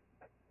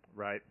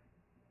 Right.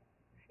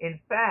 In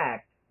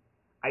fact,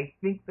 I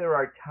think there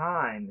are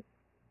times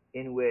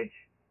in which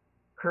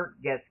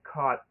Kirk gets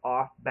caught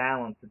off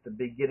balance at the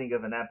beginning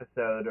of an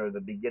episode or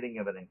the beginning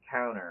of an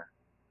encounter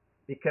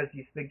because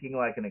he's thinking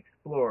like an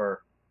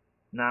explorer,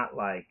 not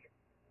like,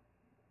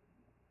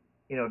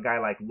 a guy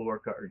like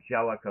Lorca or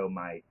Jellicoe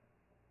might,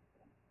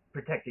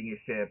 protecting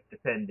a ship,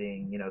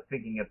 defending,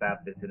 thinking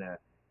about this in a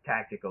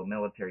tactical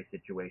military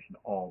situation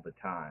all the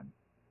time.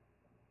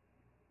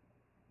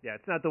 Yeah,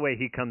 it's not the way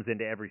he comes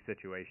into every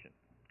situation.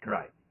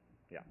 Right.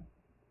 Yeah.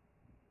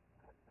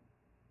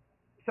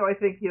 So I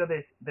think,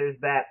 there's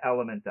that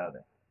element of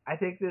it. I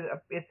think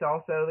that it's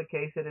also the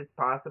case that it's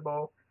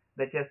possible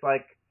that just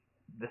like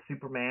the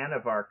Superman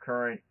of our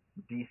current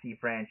DC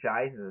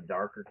franchise is a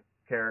darker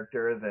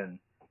character than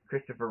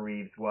Christopher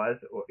Reeves was,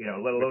 or,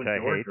 let alone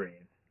George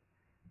Reeves.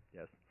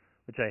 Yes,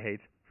 which I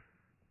hate.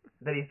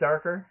 That he's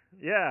darker?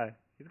 Yeah,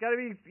 he's got to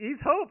be. He's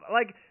hope.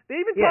 Like they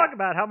even talk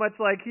about how much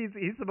like he's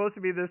supposed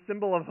to be the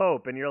symbol of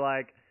hope, and you're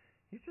like,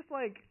 he's just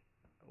like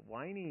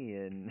whiny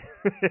and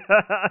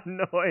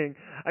annoying.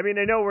 I mean,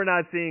 I know we're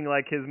not seeing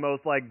like his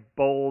most like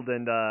bold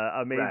and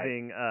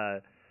amazing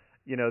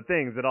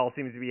things that all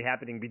seems to be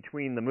happening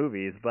between the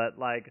movies, but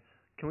like,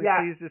 can we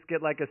please just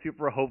get like a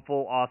super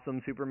hopeful,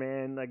 awesome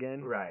Superman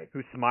again? Right.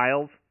 Who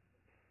smiles?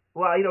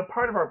 Well,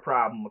 part of our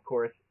problem, of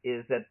course,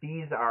 is that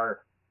these are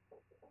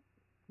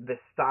the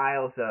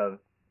styles of,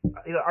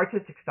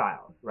 artistic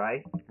styles,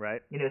 right?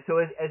 Right. So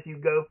as you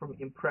go from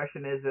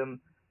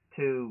Impressionism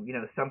to,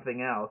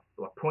 something else,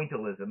 or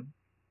Pointillism,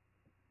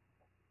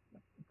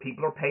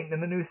 people are painting in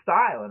the new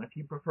style. And if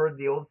you preferred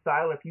the old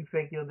style, if you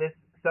think, this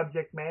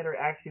subject matter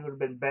actually would have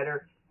been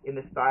better in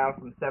the style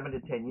from 7 to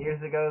 10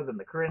 years ago than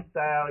the current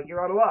style,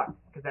 you're out of luck,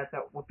 because that's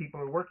what people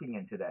are working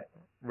in today.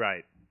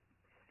 Right.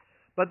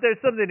 But there's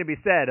something to be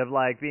said of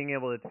like being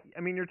able to.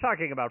 I mean, you're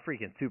talking about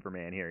freaking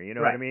Superman here. You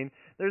know what I mean?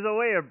 There's a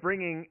way of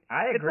bringing.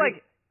 I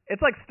agree.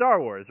 It's like Star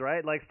Wars,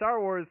 right? Like Star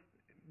Wars,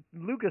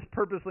 Lucas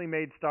purposely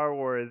made Star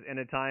Wars in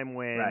a time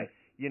when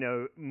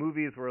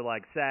movies were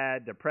like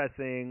sad,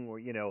 depressing, or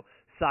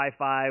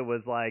sci-fi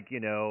was like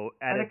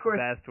at its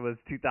best was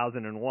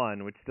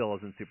 2001, which still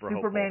isn't super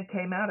hopeful. Superman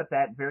came out at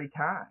that very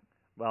time.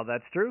 Well,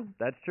 that's true.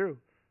 That's true.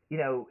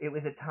 It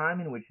was a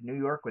time in which New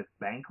York was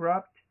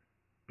bankrupt.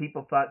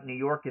 People thought New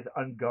York is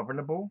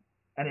ungovernable.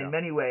 And in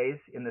many ways,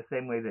 in the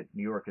same way that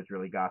New York is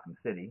really Gotham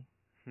City,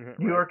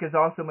 New York is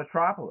also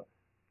Metropolis.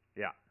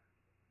 Yeah.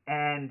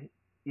 And,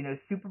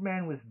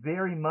 Superman was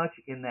very much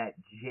in that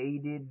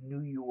jaded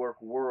New York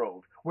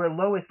world where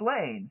Lois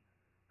Lane,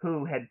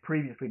 who had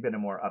previously been a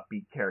more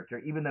upbeat character,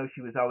 even though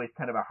she was always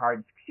kind of a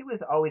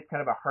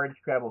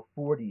hardscrabble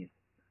 40s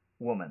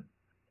woman.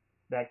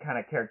 That kind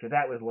of character,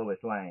 that was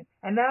Lois Lane.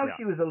 And now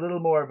she was a little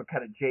more of a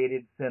kind of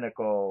jaded,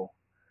 cynical,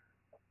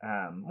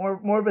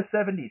 more of a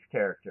 70s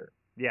character.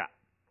 Yeah.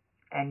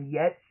 And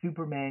yet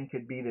Superman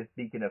could be this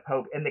beacon of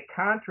hope. And the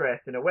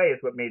contrast, in a way,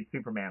 is what made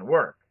Superman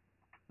work.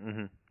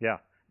 Mm-hmm. Yeah.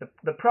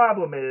 The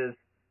problem is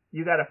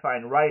you got to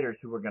find writers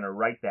who are going to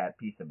write that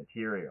piece of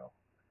material.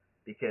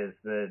 Because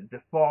the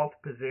default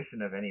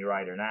position of any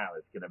writer now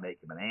is going to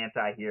make him an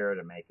anti-hero,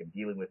 to make him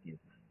dealing with his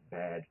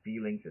bad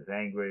feelings, his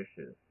anguish,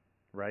 his...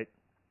 Right.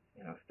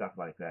 Stuff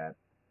like that.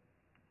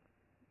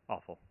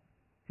 Awful.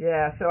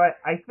 Yeah, so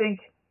I think,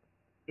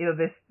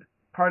 this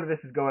part of this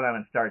is going on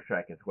in Star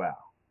Trek as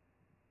well.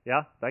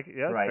 Yeah, that's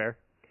fair.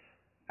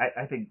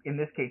 I think in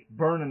this case,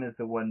 Burnham is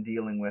the one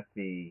dealing with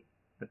the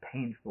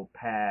painful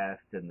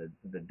past and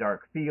the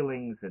dark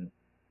feelings,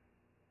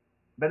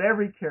 but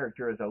every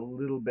character is a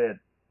little bit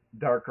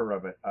darker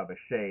of a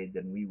shade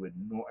than we would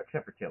know,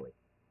 except for Tilly.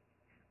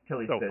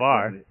 Tilly's so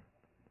far.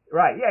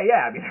 Right,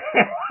 yeah. I mean,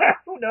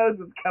 who knows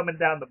what's coming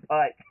down the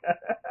pike?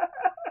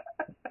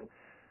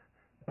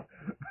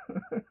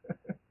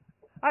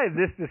 I have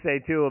this to say,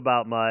 too,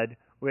 about Mud,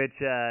 which,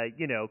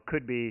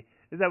 could be,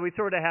 is that we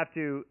sort of have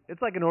to,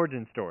 it's like an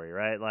origin story,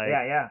 right? Like,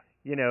 yeah.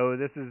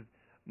 This is,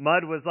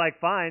 Mud was like,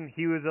 fine.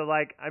 He was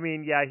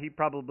he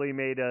probably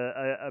made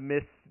a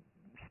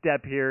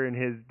misstep here in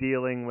his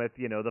dealing with,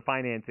 the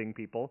financing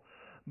people.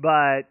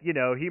 But,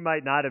 he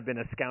might not have been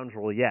a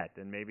scoundrel yet,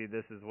 and maybe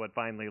this is what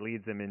finally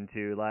leads him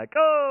into, like,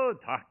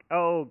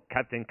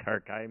 Captain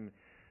Kirk, I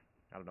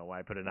don't know why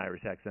I put an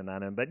Irish accent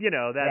on him, but,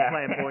 that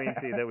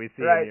flamboyancy that we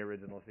see in the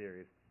original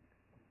series.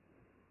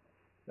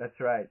 That's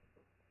right.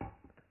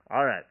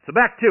 All right, so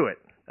back to it.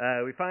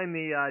 We find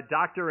the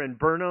Doctor and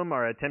Burnham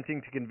are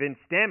attempting to convince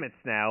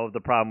Stamets now of the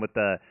problem with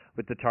the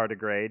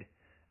tardigrade.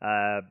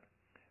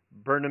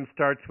 Burnham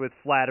starts with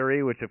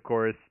flattery, which, of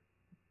course,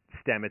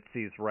 Stamets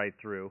sees right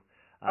through.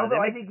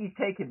 Although I think he's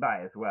taken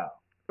by as well.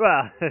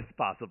 Well, it's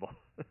possible.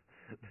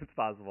 It's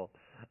possible.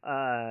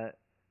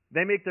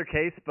 They make their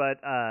case,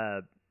 but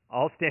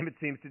all Stamets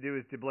seems to do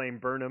is to blame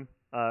Burnham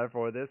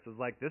for this. It's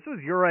like, this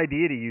was your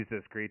idea to use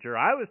this creature.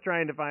 I was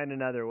trying to find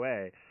another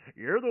way.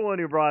 You're the one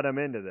who brought him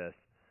into this.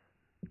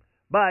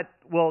 But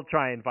we'll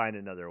try and find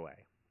another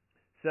way.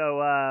 So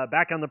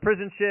back on the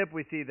prison ship,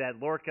 we see that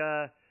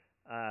Lorca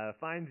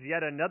finds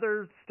yet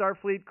another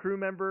Starfleet crew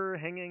member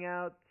hanging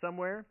out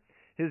somewhere.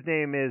 His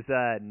name is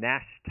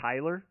Nash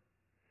Tyler.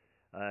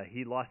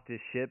 He lost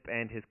his ship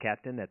and his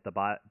captain at the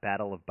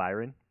Battle of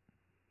Byron.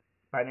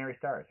 Binary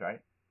Stars,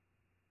 right?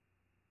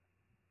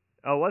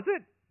 Oh, was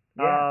it?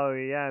 Yeah. Oh,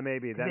 yeah,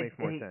 maybe. That makes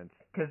more sense.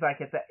 Because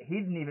he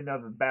didn't even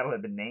know the battle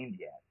had been named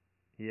yet.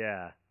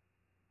 Yeah.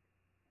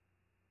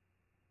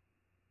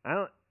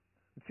 It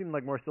seemed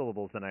like more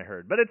syllables than I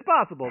heard. But it's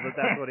possible that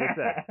that's what he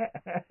said.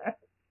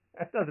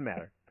 Doesn't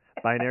matter.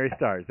 Binary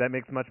Stars. That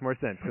makes much more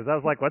sense. Because I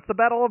was like, what's the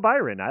Battle of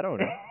Byron? I don't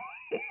know.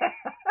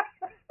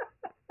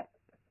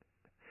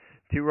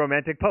 Two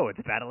romantic poets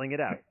battling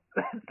it out.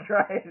 That's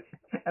right.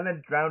 And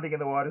then drowning in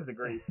the waters of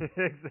Greece.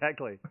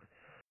 Exactly.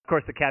 Of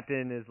course, the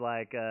captain is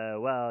like,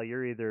 well,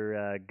 you're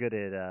either good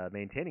at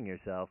maintaining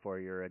yourself or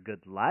you're a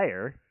good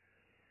liar.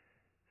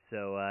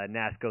 So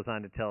Nash goes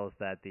on to tell us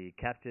that the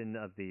captain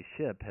of the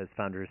ship has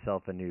found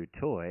herself a new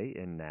toy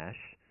in Nash.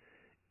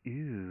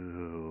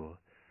 Ew.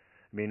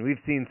 I mean, we've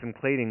seen some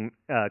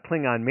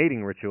Klingon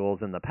mating rituals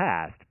in the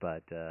past,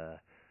 but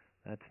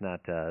it's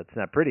not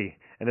pretty.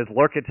 And as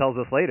Lorca tells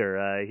us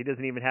later, he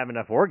doesn't even have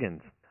enough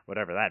organs,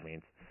 whatever that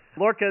means.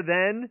 Lorca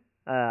then,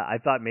 I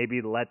thought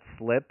maybe let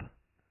slip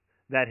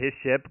that his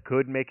ship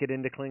could make it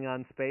into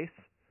Klingon space.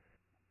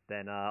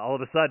 Then all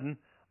of a sudden,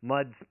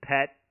 Mud's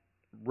pet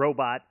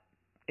robot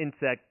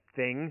insect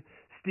thing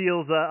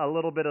steals a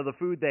little bit of the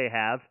food they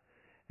have.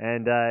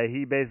 And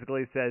he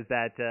basically says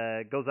that,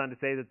 goes on to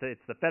say that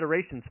it's the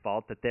Federation's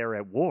fault that they're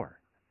at war.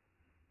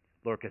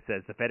 Lorca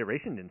says the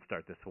Federation didn't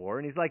start this war.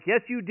 And he's like,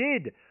 yes, you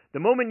did. The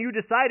moment you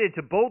decided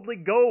to boldly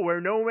go where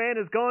no man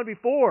has gone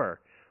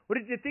before. What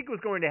did you think was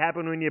going to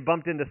happen when you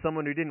bumped into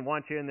someone who didn't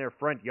want you in their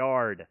front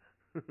yard?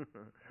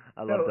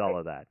 I loved all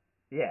of that.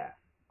 Yeah.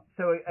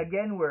 So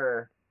again,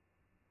 we're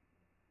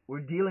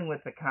dealing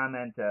with the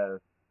comment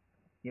of,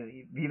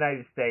 the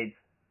United States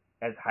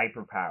as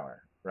hyperpower,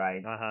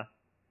 right? Uh-huh.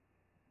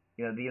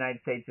 You know, the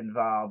United States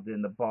involved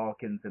in the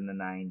Balkans in the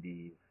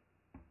 90s.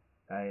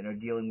 You know,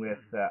 dealing with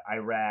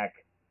Iraq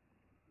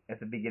at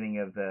the beginning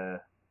of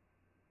the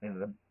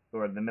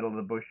middle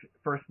of the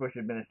first Bush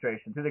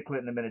administration, through the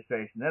Clinton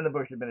administration, then the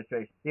Bush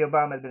administration, the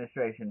Obama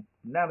administration.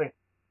 Now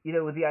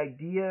with the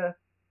idea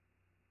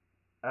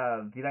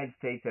of the United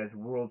States as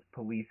world's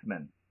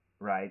policeman,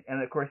 right?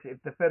 And of course,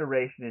 if the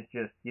Federation is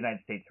just the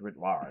United States writ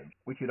large,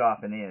 which it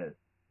often is,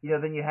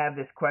 then you have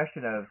this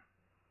question of,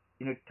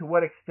 to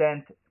what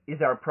extent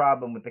is our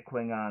problem with the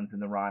Klingons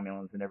and the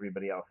Romulans and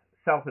everybody else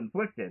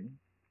self-inflicted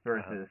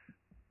versus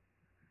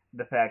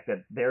the fact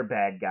that they're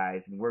bad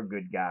guys and we're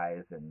good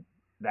guys, and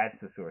that's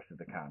the source of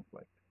the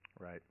conflict.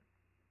 Right.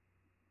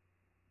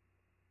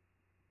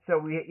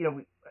 So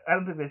I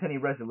don't think there's any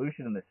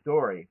resolution in the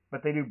story,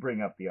 but they do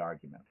bring up the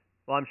argument.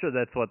 Well, I'm sure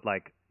that's what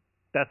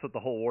the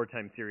whole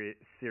wartime series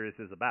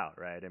is about,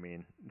 right? I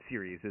mean,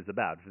 series is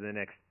about.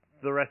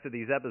 The rest of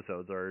these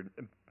episodes are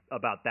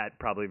about that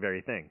probably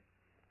very thing.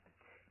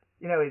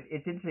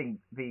 It's interesting.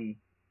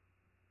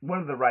 One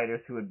of the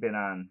writers who had been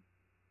on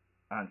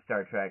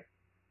Star Trek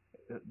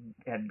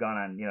had gone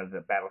on, the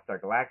Battlestar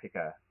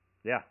Galactica.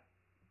 Yeah.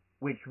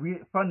 Which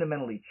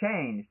fundamentally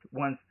changed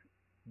once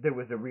there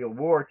was a real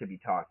war to be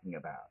talking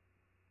about.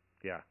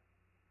 Yeah.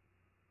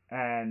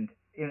 And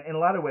in a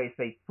lot of ways,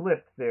 they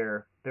flipped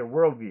their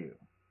worldview.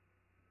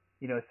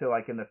 So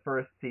like in the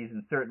first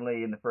season,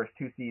 certainly in the first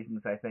two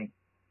seasons, I think,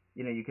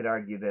 you could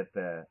argue that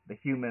the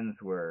humans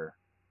were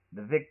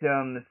the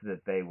victims,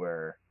 that they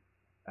were,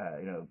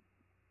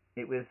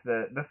 it was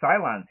the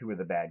Cylons who were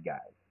the bad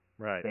guys.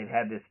 Right. They'd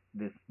had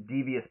this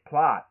devious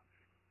plot,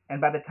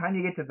 and by the time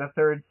you get to the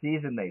third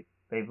season,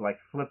 they've like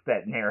flipped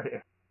that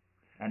narrative,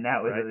 and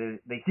now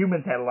the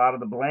humans had a lot of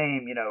the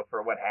blame,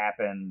 for what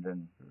happened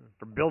and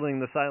for building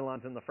the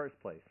Cylons in the first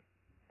place.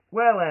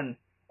 Well,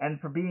 and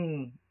for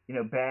being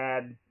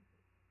bad,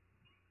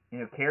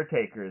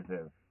 caretakers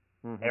of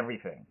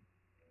everything.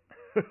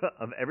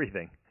 Of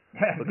everything.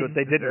 Yeah, Look what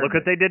they did. Look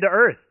what they did to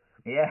Earth.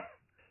 Yeah.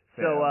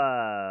 So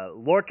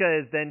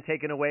Lorca is then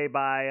taken away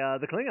by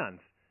the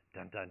Klingons.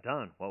 Dun dun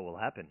dun. What will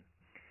happen?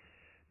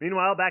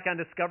 Meanwhile, back on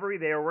Discovery,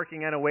 they are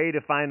working on a way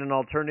to find an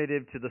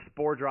alternative to the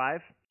spore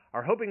drive.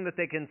 Are hoping that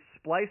they can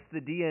splice the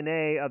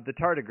DNA of the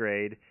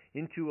tardigrade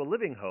into a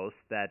living host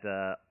that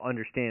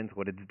understands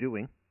what it's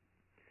doing.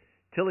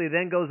 Tilly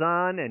then goes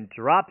on and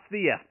drops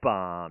the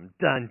F-bomb.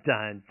 Dun,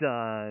 dun,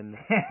 dun.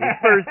 The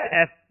first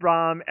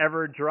F-bomb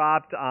ever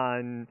dropped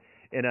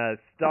in a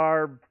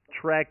Star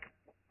Trek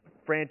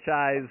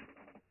franchise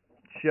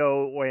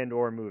show and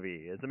or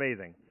movie. It's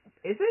amazing.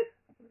 Is it?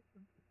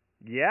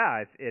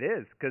 Yeah, it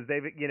is, because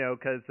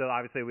so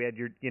obviously we had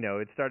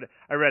it started.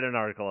 I read an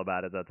article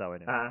about it. That's how I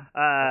know.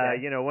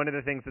 Okay. One of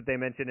the things that they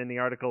mentioned in the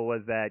article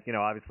was that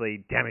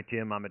obviously, damn it,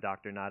 Jim, I'm a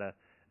doctor, not a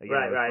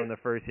right. From the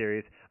first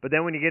series. But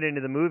then when you get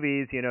into the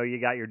movies, you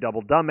got your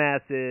double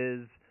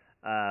dumbasses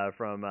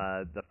from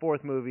the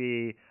fourth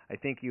movie. I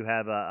think you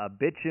have a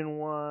bitchin'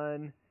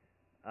 one.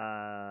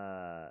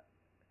 And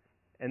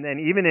then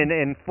even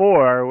in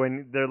 4,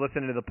 when they're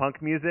listening to the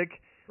punk music,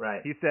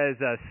 right, he says,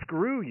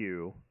 screw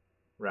you.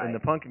 Right. In the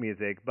punk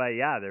music, but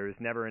yeah, there was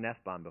never an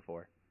F-bomb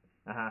before.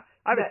 I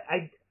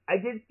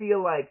did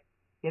feel like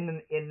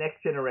in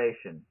Next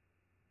Generation,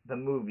 the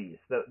movies,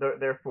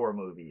 their 4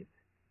 movies,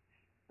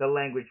 the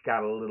language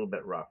got a little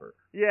bit rougher.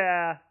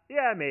 Yeah,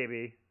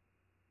 maybe.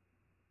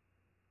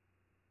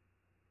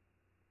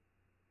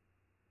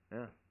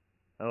 Yeah.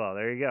 Oh well,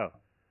 there you go.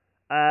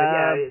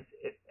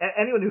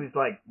 Anyone who's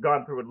like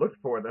gone through and looked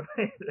for them,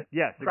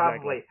 yes,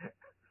 probably.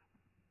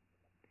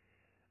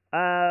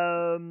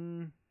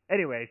 Exactly.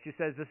 Anyway, she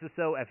says this is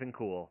so effing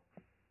cool.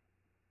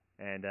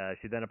 And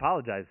she then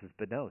apologizes,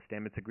 but no,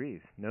 Stamets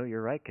agrees. No,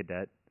 you're right,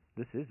 Cadet.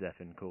 This is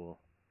effing cool.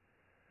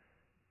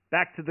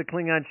 Back to the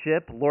Klingon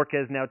ship.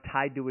 Lorca is now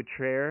tied to a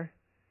chair.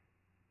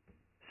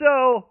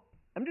 So,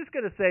 I'm just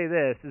going to say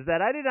this, is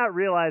that I did not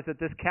realize that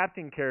this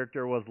captain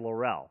character was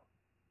L'Rell.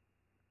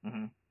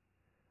 Mm-hmm.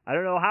 I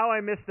don't know how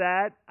I missed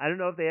that. I don't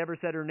know if they ever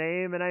said her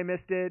name and I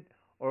missed it,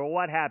 or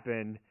what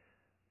happened.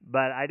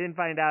 But I didn't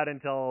find out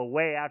until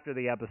way after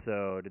the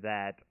episode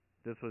that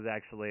this was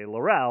actually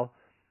L'Rell,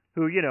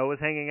 who, was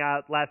hanging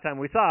out, last time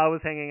we saw,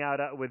 was hanging out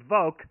with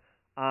Voq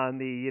on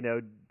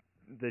the,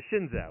 the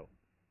Shinzo.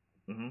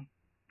 Mm-hmm.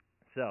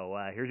 So,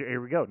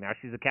 here we go. Now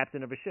she's a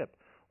captain of a ship.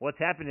 What's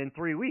happened in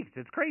 3 weeks?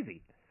 It's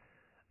crazy.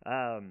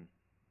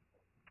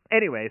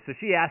 Anyway, so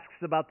she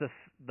asks about the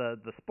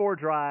spore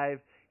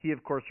drive. He,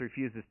 of course,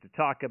 refuses to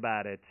talk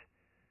about it.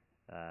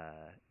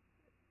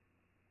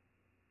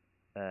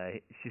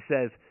 She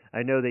says,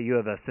 I know that you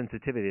have a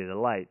sensitivity to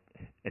light.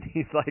 And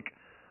he's like,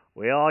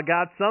 we all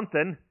got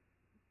something.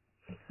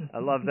 I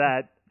love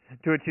that.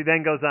 To which she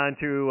then goes on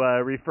to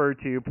refer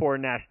to poor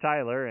Nash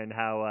Tyler and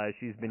how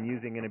she's been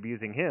using and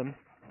abusing him.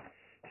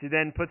 She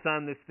then puts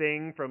on this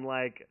thing from,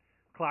 like,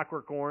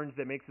 Clockwork Orange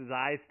that makes his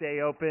eyes stay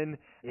open.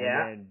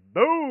 Yeah. And then,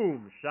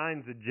 boom,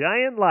 shines a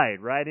giant light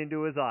right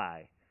into his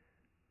eye.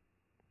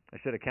 I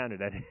should have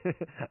counted. I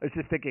was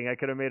just thinking I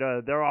could have made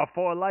a "there are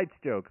 4 lights"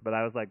 joke, but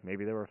I was like,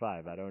 maybe there were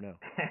 5. I don't know.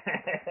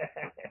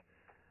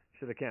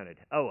 Should have counted.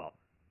 Oh well.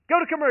 Go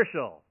to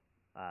commercial.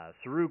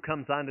 Saru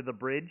comes onto the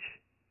bridge.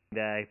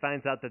 And, he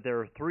finds out that there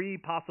are 3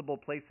 possible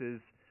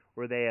places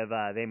where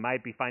they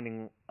might be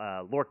finding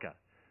Lorca.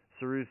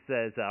 Saru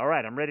says, "All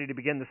right, I'm ready to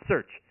begin the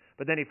search."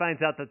 But then he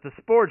finds out that the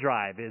spore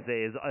drive is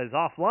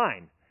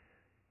offline.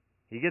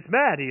 He gets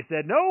mad. He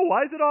said, "No,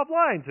 why is it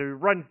offline?" So he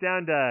runs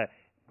down to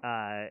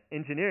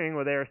engineering,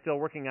 where they are still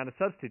working on a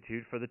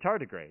substitute for the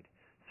tardigrade.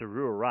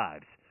 Saru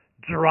arrives.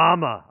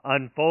 Drama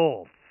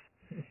unfolds.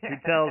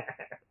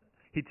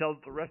 He tells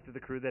the rest of the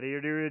crew that he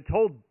had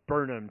told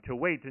Burnham to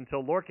wait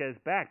until Lorca is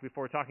back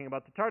before talking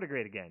about the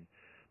tardigrade again.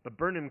 But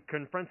Burnham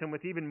confronts him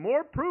with even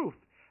more proof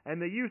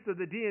and the use of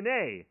the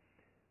DNA.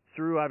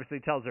 Saru obviously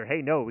tells her,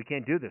 "Hey, no, we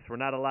can't do this. We're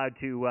not allowed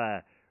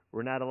to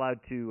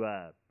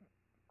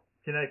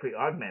genetically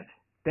augment.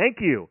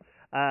 Thank you,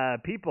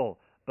 people."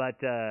 But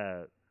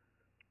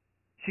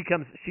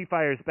she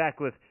fires back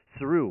with,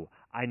 "Saru,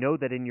 I know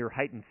that in your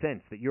heightened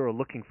sense that you're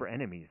looking for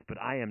enemies, but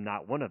I am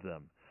not one of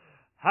them."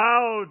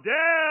 "How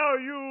dare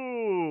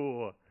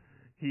you?"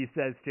 he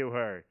says to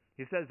her.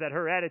 He says that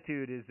her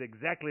attitude is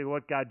exactly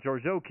what got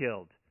Georgiou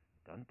killed.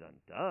 Dun, dun,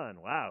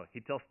 dun. Wow.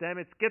 He tells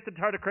Stamets, "Get the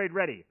tardigrade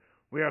ready.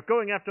 We are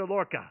going after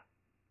Lorca."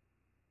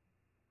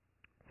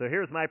 So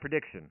here's my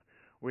prediction,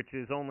 which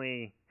is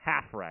only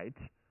half right,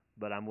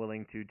 but I'm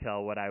willing to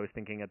tell what I was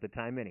thinking at the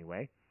time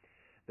anyway.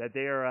 That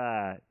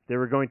they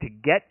were going to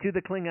get to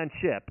the Klingon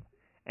ship,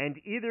 and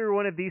either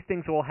one of these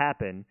things will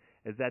happen,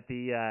 is that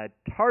the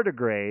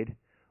tardigrade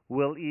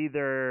will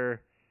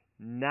either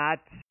not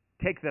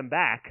take them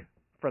back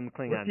from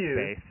Klingon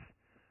space,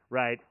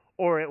 right,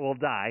 or it will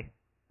die.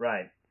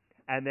 Right.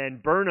 And then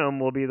Burnham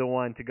will be the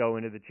one to go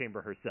into the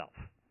chamber herself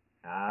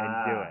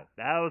and do it.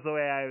 That was the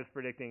way I was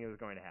predicting it was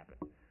going to happen.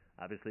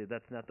 Obviously,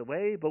 that's not the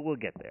way, but we'll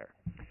get there.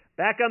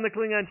 Back on the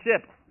Klingon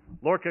ship,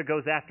 Lorca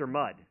goes after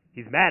Mudd.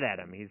 He's mad at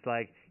him.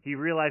 He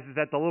realizes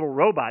that the little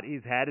robot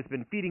he's had has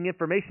been feeding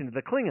information to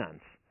the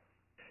Klingons.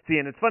 See,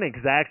 and it's funny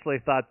because I actually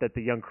thought that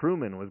the young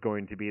crewman was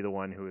going to be the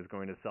one who was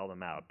going to sell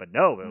them out. But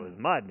no, it was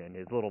Mudd and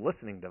his little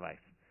listening device.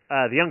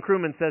 The young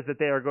crewman says that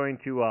they are going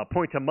to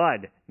point to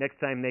Mudd next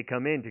time they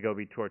come in to go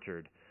be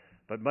tortured.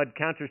 But Mudd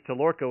counters to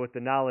Lorca with the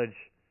knowledge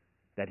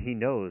that he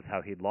knows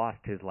how he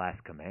lost his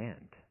last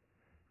command.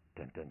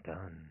 Dun, dun,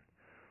 dun.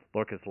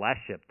 Lorca's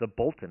last ship, the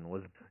Bolton,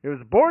 was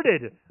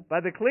boarded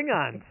by the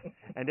Klingons,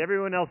 and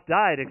everyone else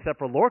died except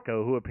for Lorca,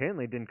 who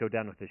apparently didn't go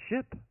down with the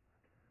ship.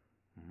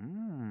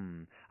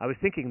 I was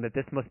thinking that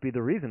this must be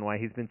the reason why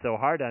he's been so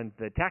hard on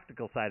the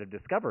tactical side of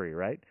Discovery,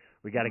 right?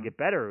 We got to get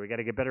better. We got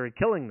to get better at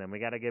killing them. We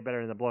got to get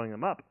better at blowing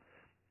them up.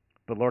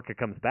 But Lorca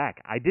comes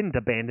back. I didn't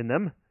abandon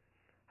them.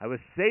 I was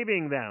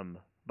saving them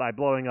by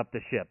blowing up the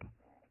ship.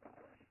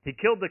 He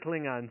killed the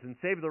Klingons and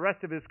saved the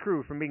rest of his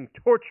crew from being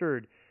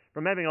tortured,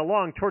 from having a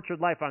long, tortured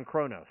life on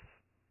Kronos.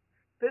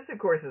 This, of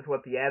course, is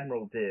what the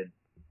Admiral did,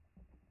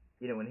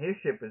 when his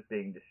ship was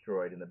being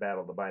destroyed in the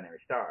Battle of the Binary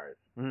Stars.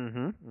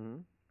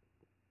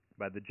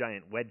 By the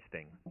giant wedge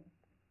thing.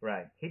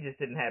 Right. He just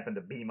didn't happen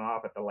to beam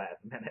off at the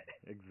last minute.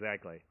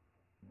 Exactly.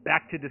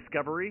 Back to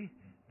Discovery,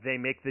 they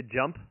make the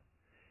jump,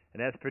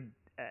 and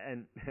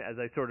as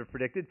I sort of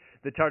predicted,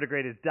 the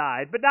tardigrade has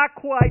died, but not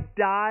quite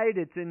died.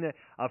 It's in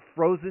a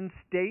frozen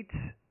state,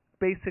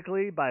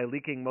 basically, by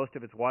leaking most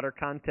of its water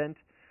content.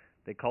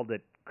 They called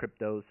it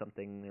crypto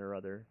something or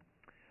other.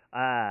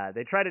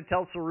 They try to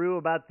tell Saru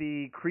about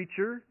the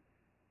creature.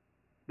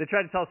 They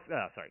try to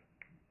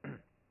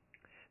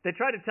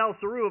tell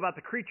Saru about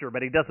the creature,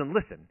 but he doesn't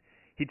listen.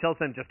 He tells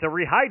them just to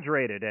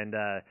rehydrate it and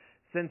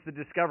sends the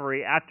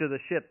Discovery after the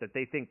ship that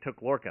they think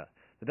took Lorca.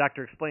 The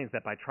Doctor explains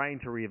that by trying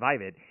to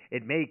revive it,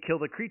 it may kill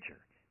the creature.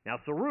 Now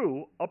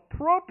Saru,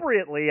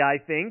 appropriately I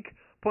think,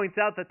 points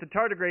out that the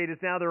tardigrade is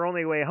now their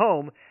only way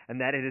home and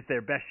that it is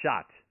their best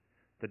shot.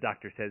 The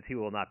Doctor says he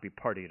will not be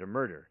party to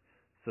murder,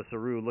 so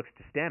Saru looks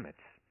to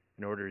Stamets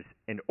and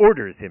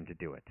orders him to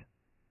do it.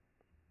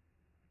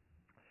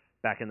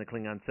 Back in the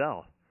Klingon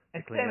cell.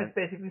 And Stamets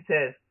basically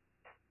says,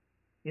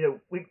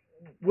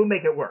 we'll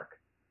make it work.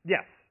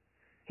 Yes.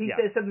 He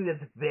says something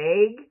that's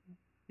vague.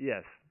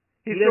 Yes.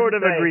 He sort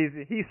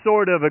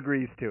of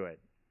agrees to it.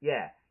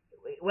 Yeah.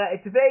 Well,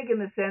 it's vague in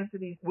the sense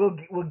that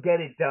we'll get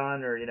it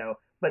done,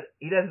 but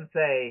he doesn't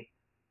say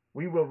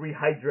we will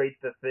rehydrate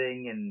the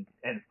thing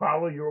and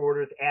follow your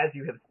orders as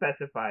you have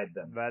specified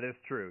them. That is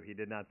true. He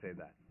did not say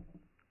that.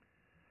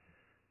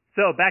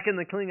 So, back in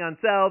the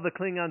Klingon cell, the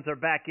Klingons are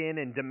back in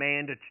and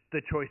demand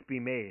the choice be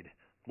made.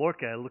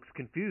 Lorca looks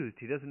confused.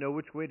 He doesn't know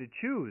which way to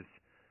choose.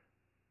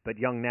 But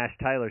young Nash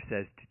Tyler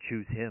says to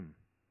choose him.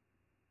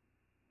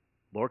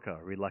 Lorca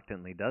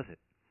reluctantly does it.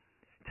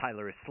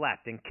 Tyler is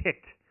slapped and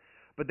kicked.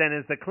 But then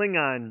as the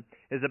Klingon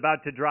is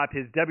about to drop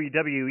his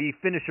WWE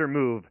finisher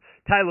move,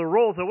 Tyler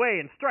rolls away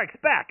and strikes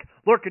back.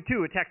 Lorca,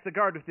 too, attacks the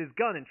guard with his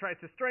gun and tries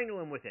to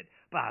strangle him with it.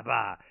 Bah,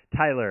 bah.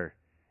 Tyler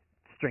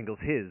strangles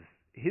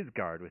his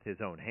guard with his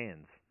own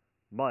hands.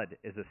 Mudd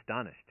is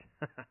astonished.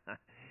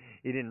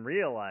 He didn't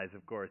realize,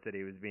 of course, that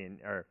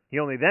he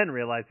only then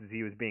realizes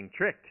he was being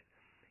tricked.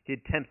 He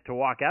attempts to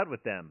walk out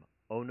with them.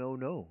 "Oh, no,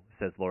 no,"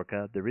 says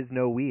Lorca. "There is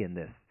no we in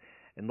this."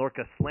 And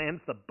Lorca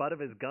slams the butt of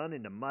his gun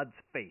into Mud's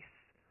face.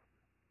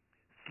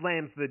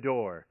 Slams the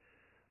door.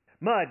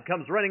 Mud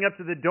comes running up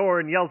to the door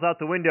and yells out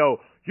the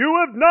window,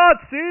 "You have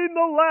not seen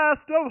the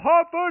last of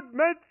Harford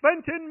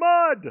Fenton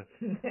Mud!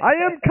 I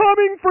am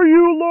coming for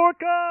you,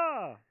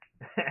 Lorca!"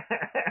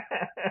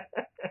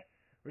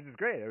 Which is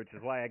great, which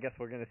is why I guess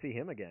we're going to see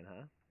him again,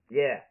 huh?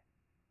 Yeah.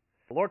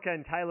 Lorca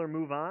and Tyler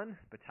move on,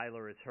 but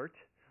Tyler is hurt.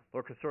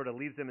 Lorca sort of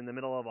leaves him in the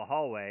middle of a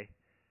hallway,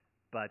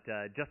 but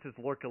just as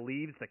Lorca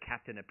leaves, the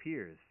captain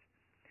appears.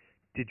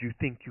 "Did you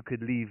think you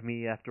could leave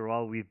me after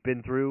all we've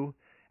been through?"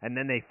 And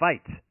then they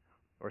fight,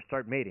 or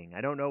start mating.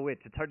 I don't know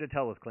which. It's hard to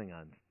tell with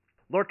Klingons.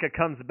 Lorca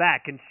comes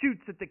back and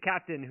shoots at the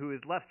captain, who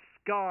is left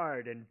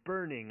scarred and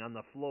burning on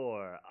the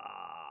floor.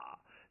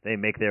 They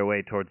make their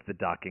way towards the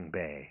docking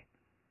bay.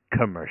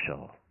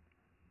 Commercial.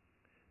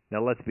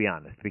 Now let's be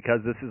honest,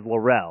 because this is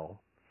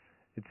Laurel,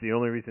 it's the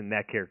only reason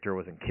that character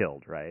wasn't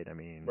killed, right? I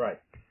mean,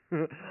 right.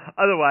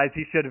 Otherwise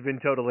he should have been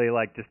totally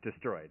just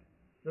destroyed.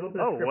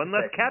 Oh, one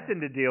less captain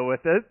to deal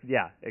with this.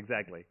 Yeah,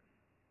 exactly.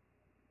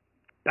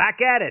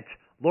 Back at it.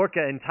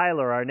 Lorca and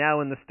Tyler are now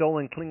in the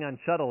stolen Klingon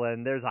shuttle,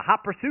 and there's a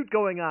hot pursuit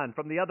going on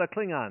from the other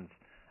Klingons.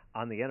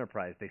 On the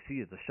Enterprise, they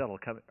see the shuttle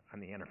coming. On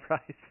the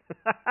Enterprise?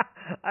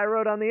 I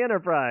wrote on the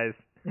Enterprise.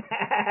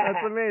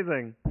 That's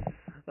amazing.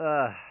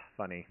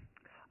 Funny.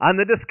 On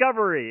the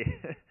Discovery,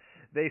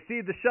 they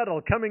see the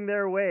shuttle coming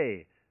their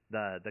way.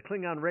 The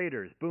Klingon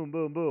raiders. Boom,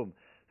 boom, boom.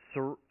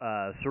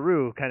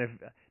 Saru kind of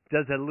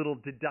does a little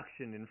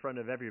deduction in front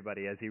of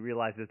everybody as he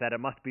realizes that it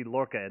must be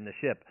Lorca in the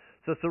ship.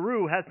 So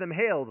Saru has them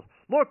hailed.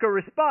 Lorca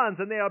responds,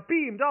 and they are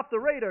beamed off the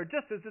radar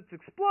just as it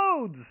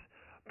explodes.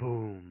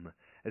 Boom.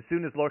 As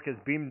soon as Lorca is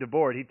beamed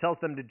aboard, he tells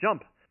them to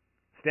jump.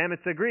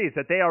 Stamets agrees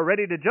that they are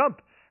ready to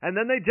jump, and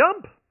then they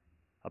jump.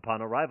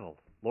 Upon arrival,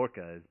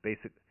 Lorca is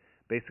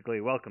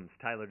basically welcomes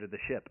Tyler to the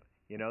ship.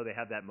 You know, they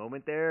have that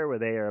moment there where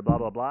they are blah,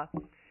 blah, blah.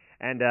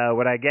 And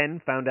what I again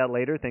found out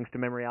later, thanks to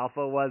Memory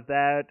Alpha, was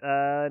that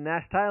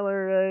Nash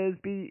Tyler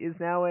is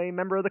now a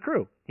member of the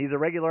crew. He's a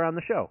regular on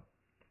the show.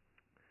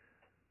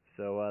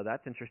 So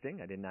that's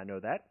interesting. I did not know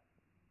that.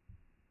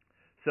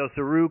 So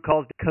Saru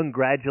calls to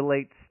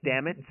congratulate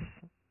Stamets,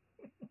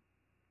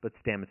 but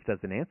Stamets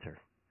doesn't answer.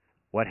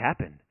 What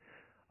happened?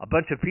 A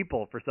bunch of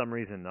people, for some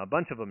reason, a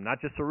bunch of them,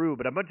 not just Saru,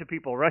 but a bunch of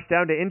people rush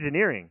down to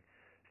engineering.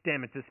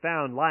 Stamets is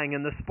found lying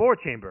in the spore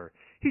chamber.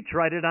 He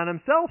tried it on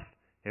himself.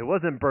 It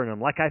wasn't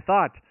Burnham, like I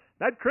thought.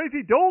 That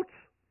crazy dolt!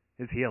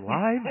 Is he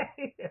alive?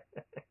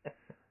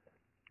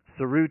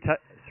 Saru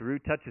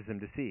touches him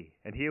to see,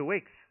 and he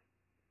awakes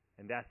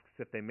and asks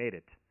if they made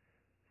it.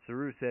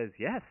 Saru says,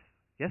 yes,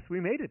 we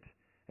made it.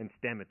 And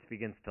Stamets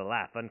begins to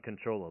laugh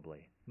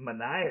uncontrollably.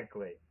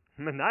 Maniacally.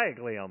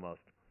 Maniacally,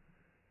 almost.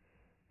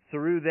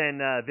 Saru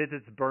then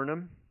visits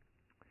Burnham.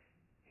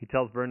 He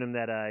tells Burnham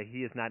that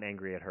he is not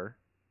angry at her.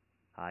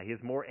 He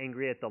is more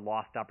angry at the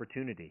lost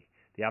opportunity.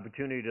 The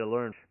opportunity to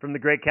learn from the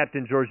great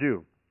Captain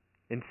Georgiou.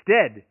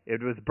 Instead,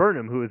 it was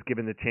Burnham who was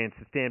given the chance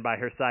to stand by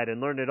her side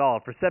and learn it all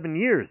for 7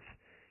 years.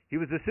 He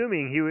was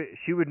assuming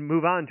she would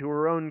move on to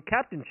her own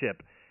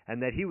captainship,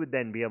 and that he would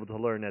then be able to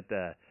learn at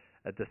the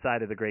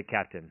side of the great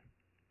captain.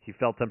 He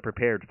felt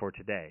unprepared for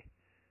today.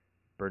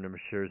 Burnham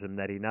assures him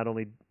that he not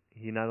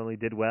only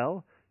did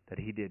well, that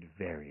he did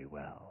very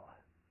well.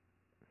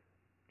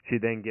 She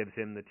then gives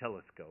him the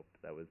telescope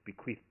that was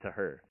bequeathed to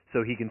her,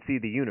 so he can see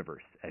the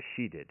universe as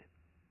she did.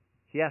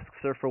 He asks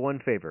her for one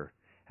favor,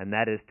 and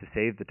that is to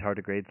save the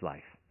tardigrade's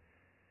life.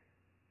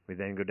 We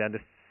then go down to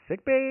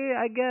sickbay,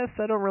 I guess.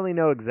 I don't really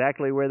know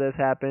exactly where this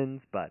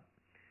happens, but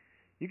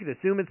you could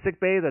assume it's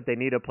sickbay, that they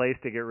need a place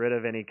to get rid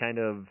of any kind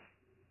of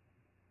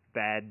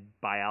bad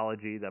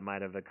biology that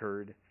might have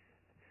occurred.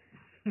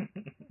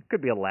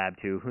 Could be a lab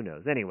too, who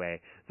knows.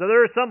 Anyway, so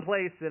there is some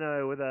place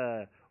with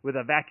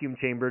a vacuum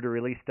chamber to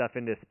release stuff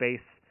into space,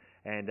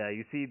 and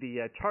you see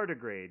the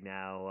tardigrade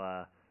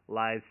now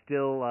lies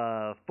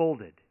still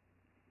folded.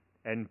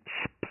 And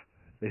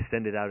they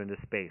send it out into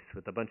space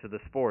with a bunch of the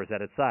spores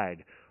at its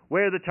side,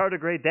 where the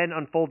tardigrade then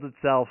unfolds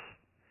itself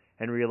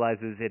and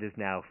realizes it is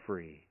now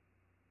free,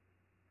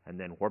 and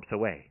then warps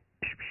away.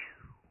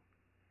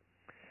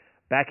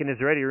 Back in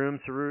his ready room,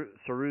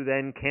 Saru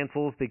then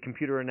cancels the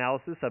computer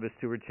analysis of his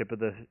stewardship of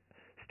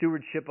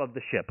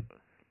the ship,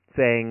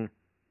 saying,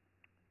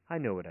 "I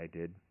know what I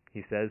did,"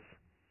 he says.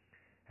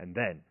 And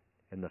then,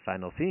 in the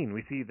final scene,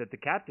 we see that the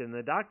captain and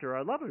the doctor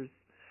are lovers,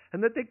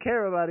 and that they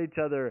care about each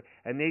other,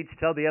 and they each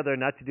tell the other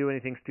not to do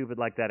anything stupid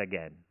like that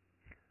again.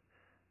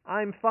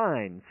 "I'm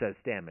fine," says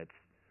Stamets,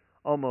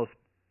 almost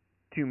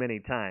too many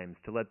times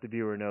to let the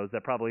viewer know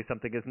that probably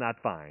something is not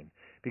fine,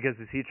 because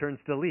as he turns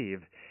to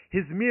leave,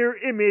 his mirror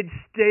image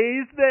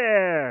stays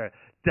there.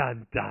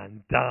 Dun,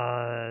 dun,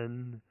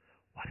 dun.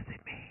 What does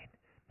it mean?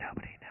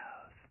 Nobody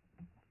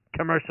knows.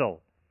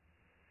 Commercial.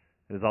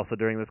 It is also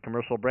during this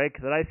commercial break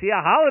that I see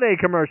a holiday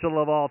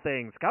commercial of all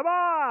things. Come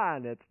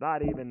on! It's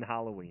not even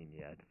Halloween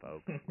yet,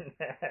 folks.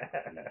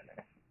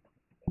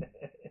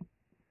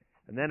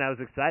 And then I was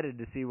excited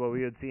to see what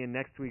we would see in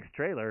next week's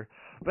trailer.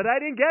 But I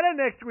didn't get a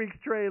next week's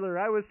trailer.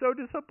 I was so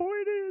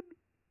disappointed.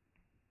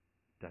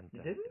 Dun,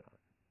 dun, Did dun. it?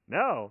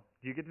 No.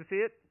 Did you get to see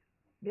it?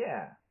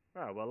 Yeah.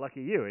 Oh, well,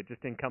 lucky you. It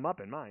just didn't come up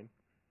in mine.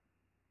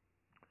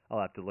 I'll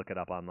have to look it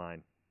up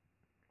online.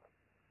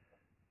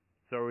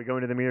 So are we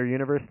going to the Mirror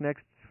Universe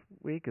next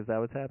week? Is that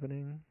what's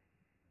happening?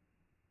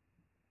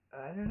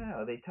 I don't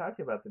know. They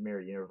talked about the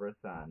Mirror Universe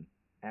on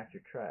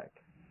After Trek.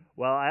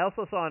 Well, I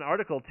also saw an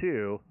article,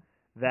 too,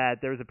 that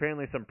there was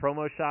apparently some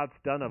promo shots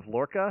done of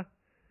Lorca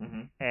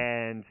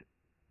and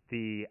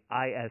the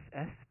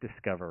ISS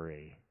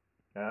Discovery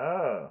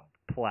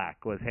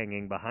plaque was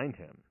hanging behind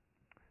him.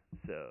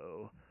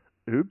 So,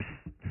 oops.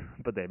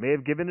 But they may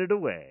have given it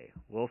away.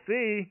 We'll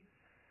see.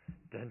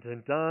 Dun,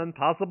 dun, dun.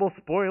 Possible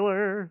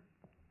spoiler.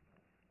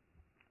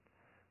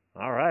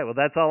 All right. Well,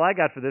 that's all I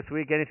got for this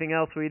week. Anything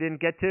else we didn't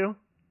get to?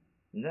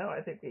 No,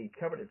 I think we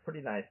covered it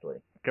pretty nicely.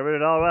 Covered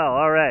it all well.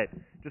 All right.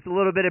 Just a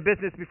little bit of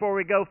business before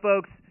we go,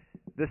 folks.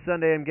 This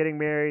Sunday I'm getting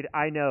married.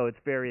 I know, it's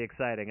very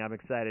exciting. I'm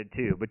excited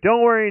too. But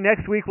don't worry,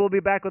 next week we'll be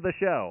back with a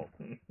show.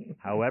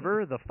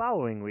 However, the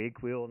following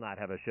week we will not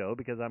have a show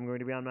because I'm going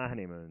to be on my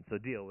honeymoon, so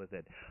deal with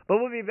it. But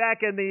we'll be back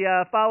in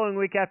the following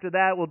week after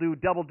that. We'll do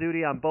double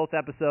duty on both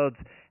episodes,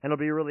 and it'll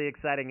be really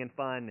exciting and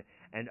fun.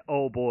 And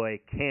oh boy,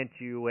 can't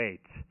you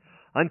wait.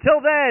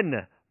 Until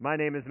then, my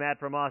name is Matt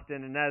from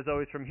Austin, and as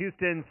always from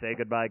Houston, say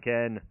goodbye,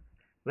 Ken.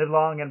 Live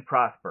long and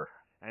prosper.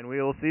 And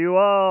we will see you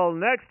all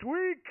next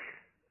week.